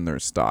difference in their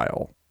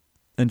style.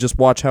 And just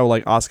watch how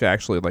like Asuka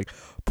actually like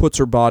puts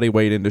her body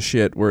weight into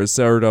shit, whereas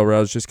Sarah Del Rey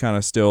is just kind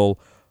of still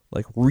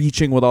like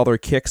reaching with all their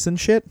kicks and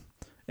shit.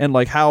 And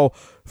like how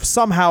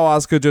somehow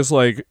Asuka just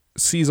like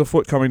sees a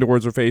foot coming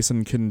towards her face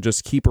and can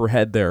just keep her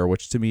head there,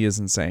 which to me is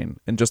insane.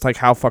 And just like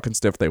how fucking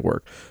stiff they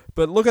work.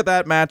 But look at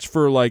that match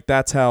for like,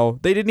 that's how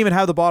they didn't even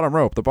have the bottom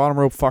rope. The bottom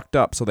rope fucked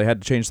up, so they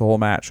had to change the whole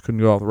match.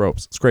 Couldn't go off the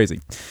ropes. It's crazy.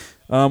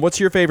 What's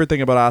your favorite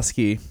thing about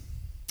Asuka?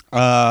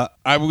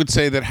 I would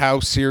say that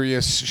how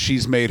serious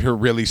she's made her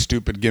really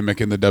stupid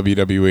gimmick in the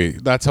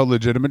WWE. That's how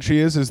legitimate she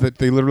is that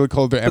they literally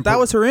called her. But that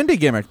was her indie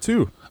gimmick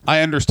too.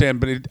 I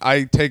understand, but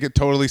I take it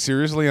totally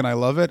seriously, and I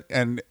love it.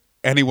 And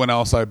anyone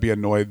else, I'd be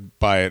annoyed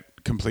by it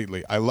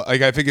completely.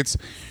 I think it's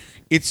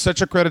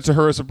such a credit to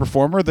her as a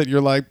performer that you're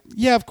like,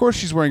 yeah, of course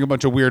she's wearing a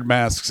bunch of weird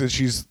masks and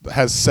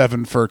has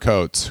 7 fur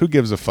coats. Who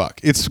gives a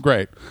fuck? It's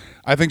great.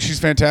 I think she's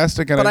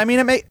fantastic. And but I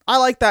mean, I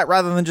like that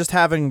rather than just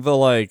having the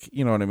like,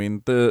 you know what I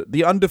mean?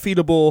 The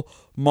undefeatable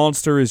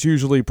monster is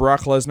usually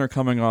Brock Lesnar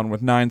coming on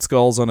with 9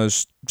 skulls on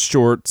his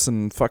shorts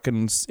and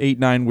fucking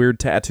 8-9 weird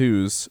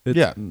tattoos.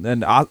 Yeah.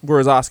 And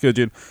whereas Asuka,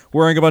 dude,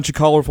 wearing a bunch of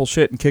colorful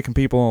shit and kicking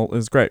people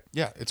is great.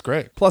 Yeah, it's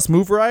great. Plus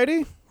move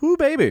variety. Whoo,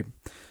 baby.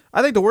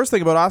 I think the worst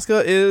thing about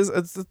Asuka is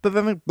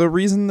the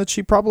reason that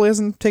she probably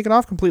hasn't taken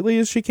off completely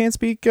is she can't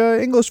speak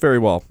English very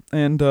well.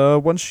 And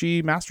once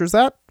she masters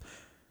that,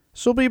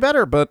 she'll be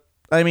better. But,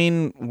 I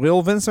mean,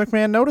 will Vince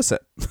McMahon notice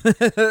it?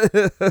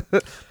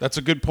 That's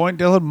a good point,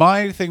 Dylan.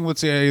 My thing would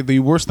say the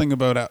worst thing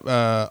about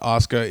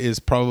Asuka is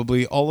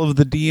probably all of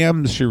the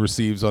DMs she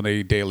receives on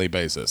a daily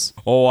basis.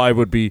 Oh, I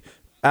would be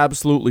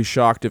absolutely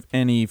shocked if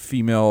any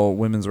female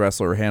women's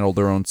wrestler handled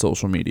their own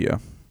social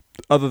media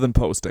other than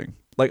posting.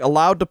 Like,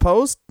 allowed to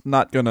post,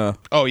 not gonna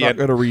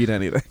read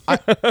anything.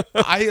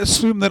 I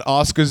assume that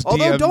Asuka's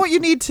Although, DM... don't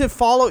you need to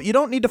follow? You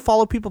don't need to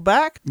follow people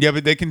back. Yeah,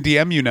 but they can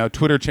DM you now.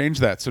 Twitter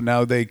changed that, so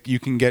now you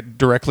can get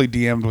directly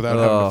DM'd without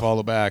having to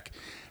follow back.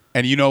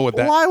 And you know what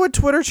that... Why would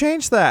Twitter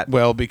change that?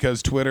 Well,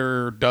 because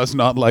Twitter does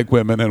not like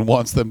women and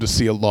wants them to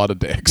see a lot of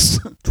dicks.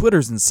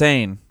 Twitter's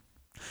insane.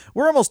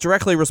 We're almost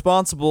directly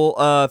responsible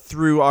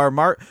through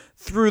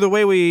the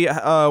way we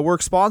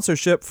work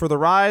sponsorship for the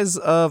rise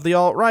of the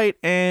alt-right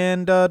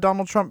and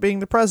Donald Trump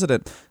being the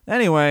president.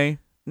 Anyway,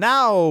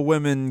 Now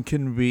women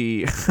can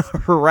be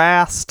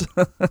harassed.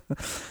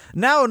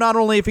 Now, not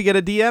only if you get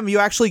a DM, you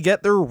actually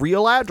get their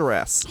real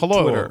address.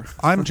 Hello, Twitter.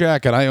 I'm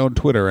Jack and I own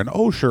Twitter. And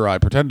oh, sure, I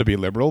pretend to be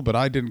liberal, but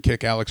I didn't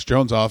kick Alex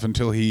Jones off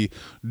until he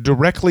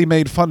directly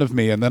made fun of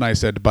me, and then I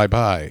said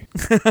bye-bye.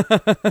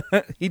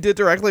 He did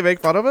directly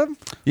make fun of him?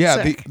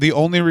 Yeah, Sick. the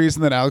only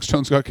reason that Alex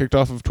Jones got kicked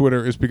off of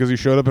Twitter is because he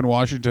showed up in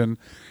Washington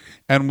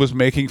and was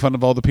making fun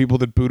of all the people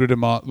that booted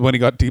him off when he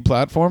got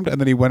deplatformed, and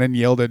then he went and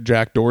yelled at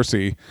Jack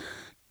Dorsey.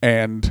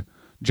 And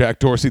Jack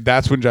Dorsey,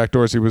 that's when Jack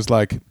Dorsey was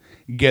like,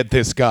 get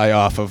this guy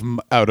out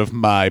of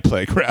my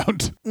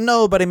playground.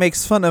 Nobody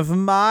makes fun of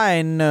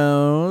my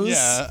nose.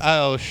 Yeah,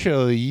 I'll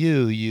show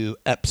you, you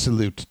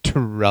absolute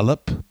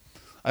trollop.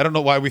 I don't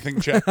know why we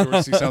think Jack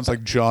Dorsey sounds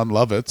like John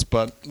Lovitz,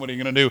 but what are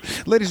you going to do?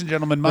 Ladies and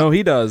gentlemen, No,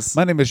 he does.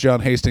 my name is John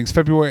Hastings.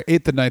 February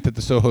 8th and 9th at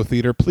the Soho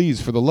Theater.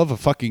 Please, for the love of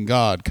fucking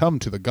God, come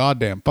to the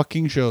goddamn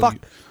fucking show.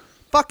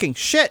 Fucking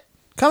shit.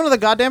 Come to the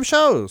goddamn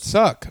shows.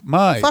 Suck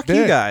my Fuck dick.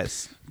 you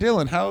guys.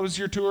 Dylan, how's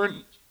your tour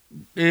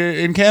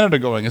in Canada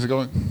going? Is it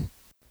going?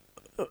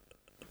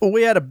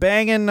 We had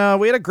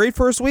a great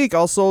first week.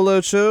 All sold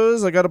out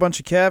shows. I got a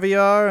bunch of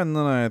caviar, and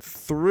then I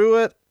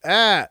threw it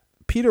at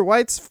Peter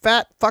White's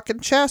fat fucking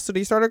chest, and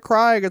he started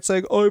crying and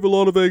saying, I have a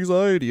lot of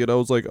anxiety. And I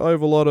was like, I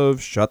have a lot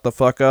of shut the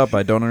fuck up.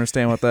 I don't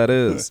understand what that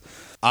is.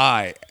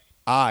 I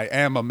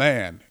am a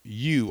man.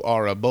 You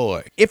are a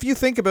boy. If you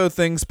think about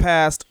things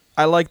past,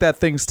 I like that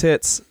thing's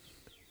tits,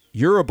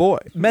 you're a boy.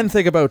 Men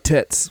think about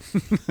tits.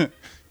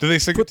 Do they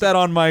sing Put that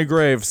on my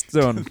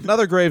gravestone.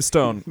 Another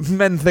gravestone.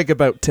 Men think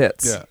about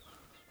tits. Yeah.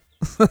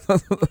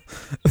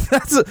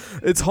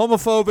 It's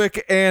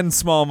homophobic and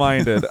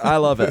small-minded. I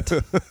love it.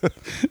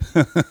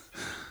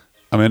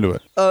 I'm into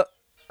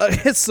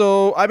it.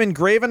 So I'm in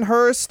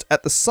Gravenhurst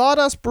at the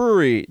Sawdust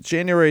Brewery,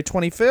 January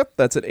 25th.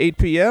 That's at 8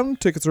 p.m.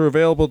 Tickets are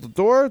available at the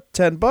door,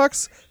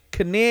 $10.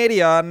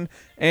 Canadian.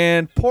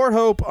 And Port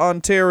Hope,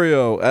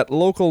 Ontario at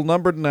local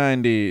number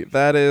 90.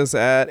 That is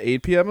at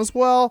 8 p.m. as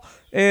well.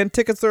 And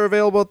tickets are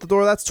available at the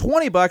door. That's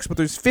 $20, but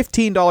there's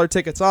 $15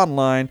 tickets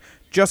online.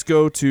 Just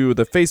go to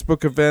the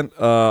Facebook event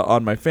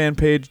on my fan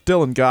page,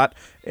 Dylan Gott,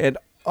 and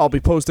I'll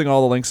be posting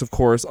all the links, of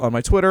course, on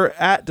my Twitter,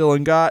 at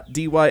Dylan Gott,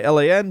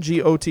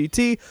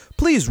 DYLANGOTT.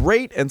 Please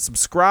rate and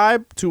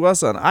subscribe to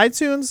us on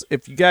iTunes.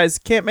 If you guys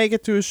can't make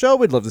it to a show,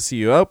 we'd love to see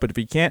you out, but if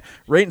you can't,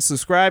 rate and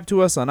subscribe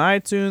to us on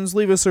iTunes.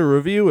 Leave us a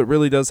review. It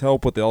really does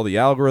help with all the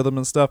algorithm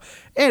and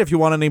stuff. And if you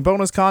want any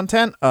bonus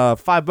content,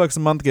 $5 a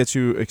month gets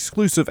you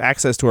exclusive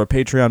access to our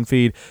Patreon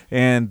feed.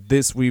 And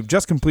we've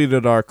just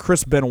completed our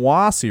Chris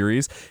Benoit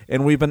series,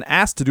 and we've been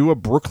asked to do a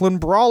Brooklyn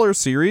Brawler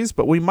series,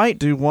 but we might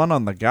do one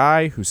on the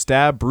guy who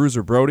stabbed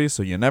Bruiser Brody,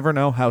 so you never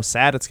know how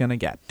sad it's going to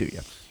get, do you?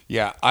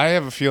 Yeah, I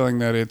have a feeling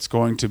that it's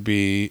going to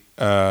be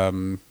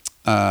a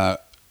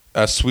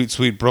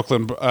sweet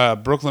Brooklyn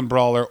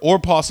brawler, or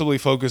possibly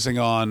focusing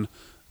on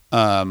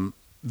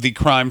the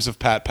crimes of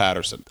Pat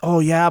Patterson. Oh,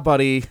 yeah,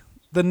 buddy.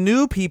 The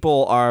new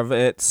people are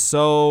it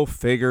so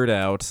figured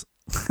out.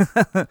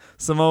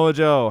 Samoa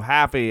Joe,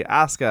 happy.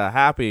 Asuka,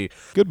 happy.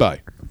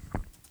 Goodbye.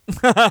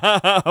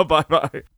 Bye-bye.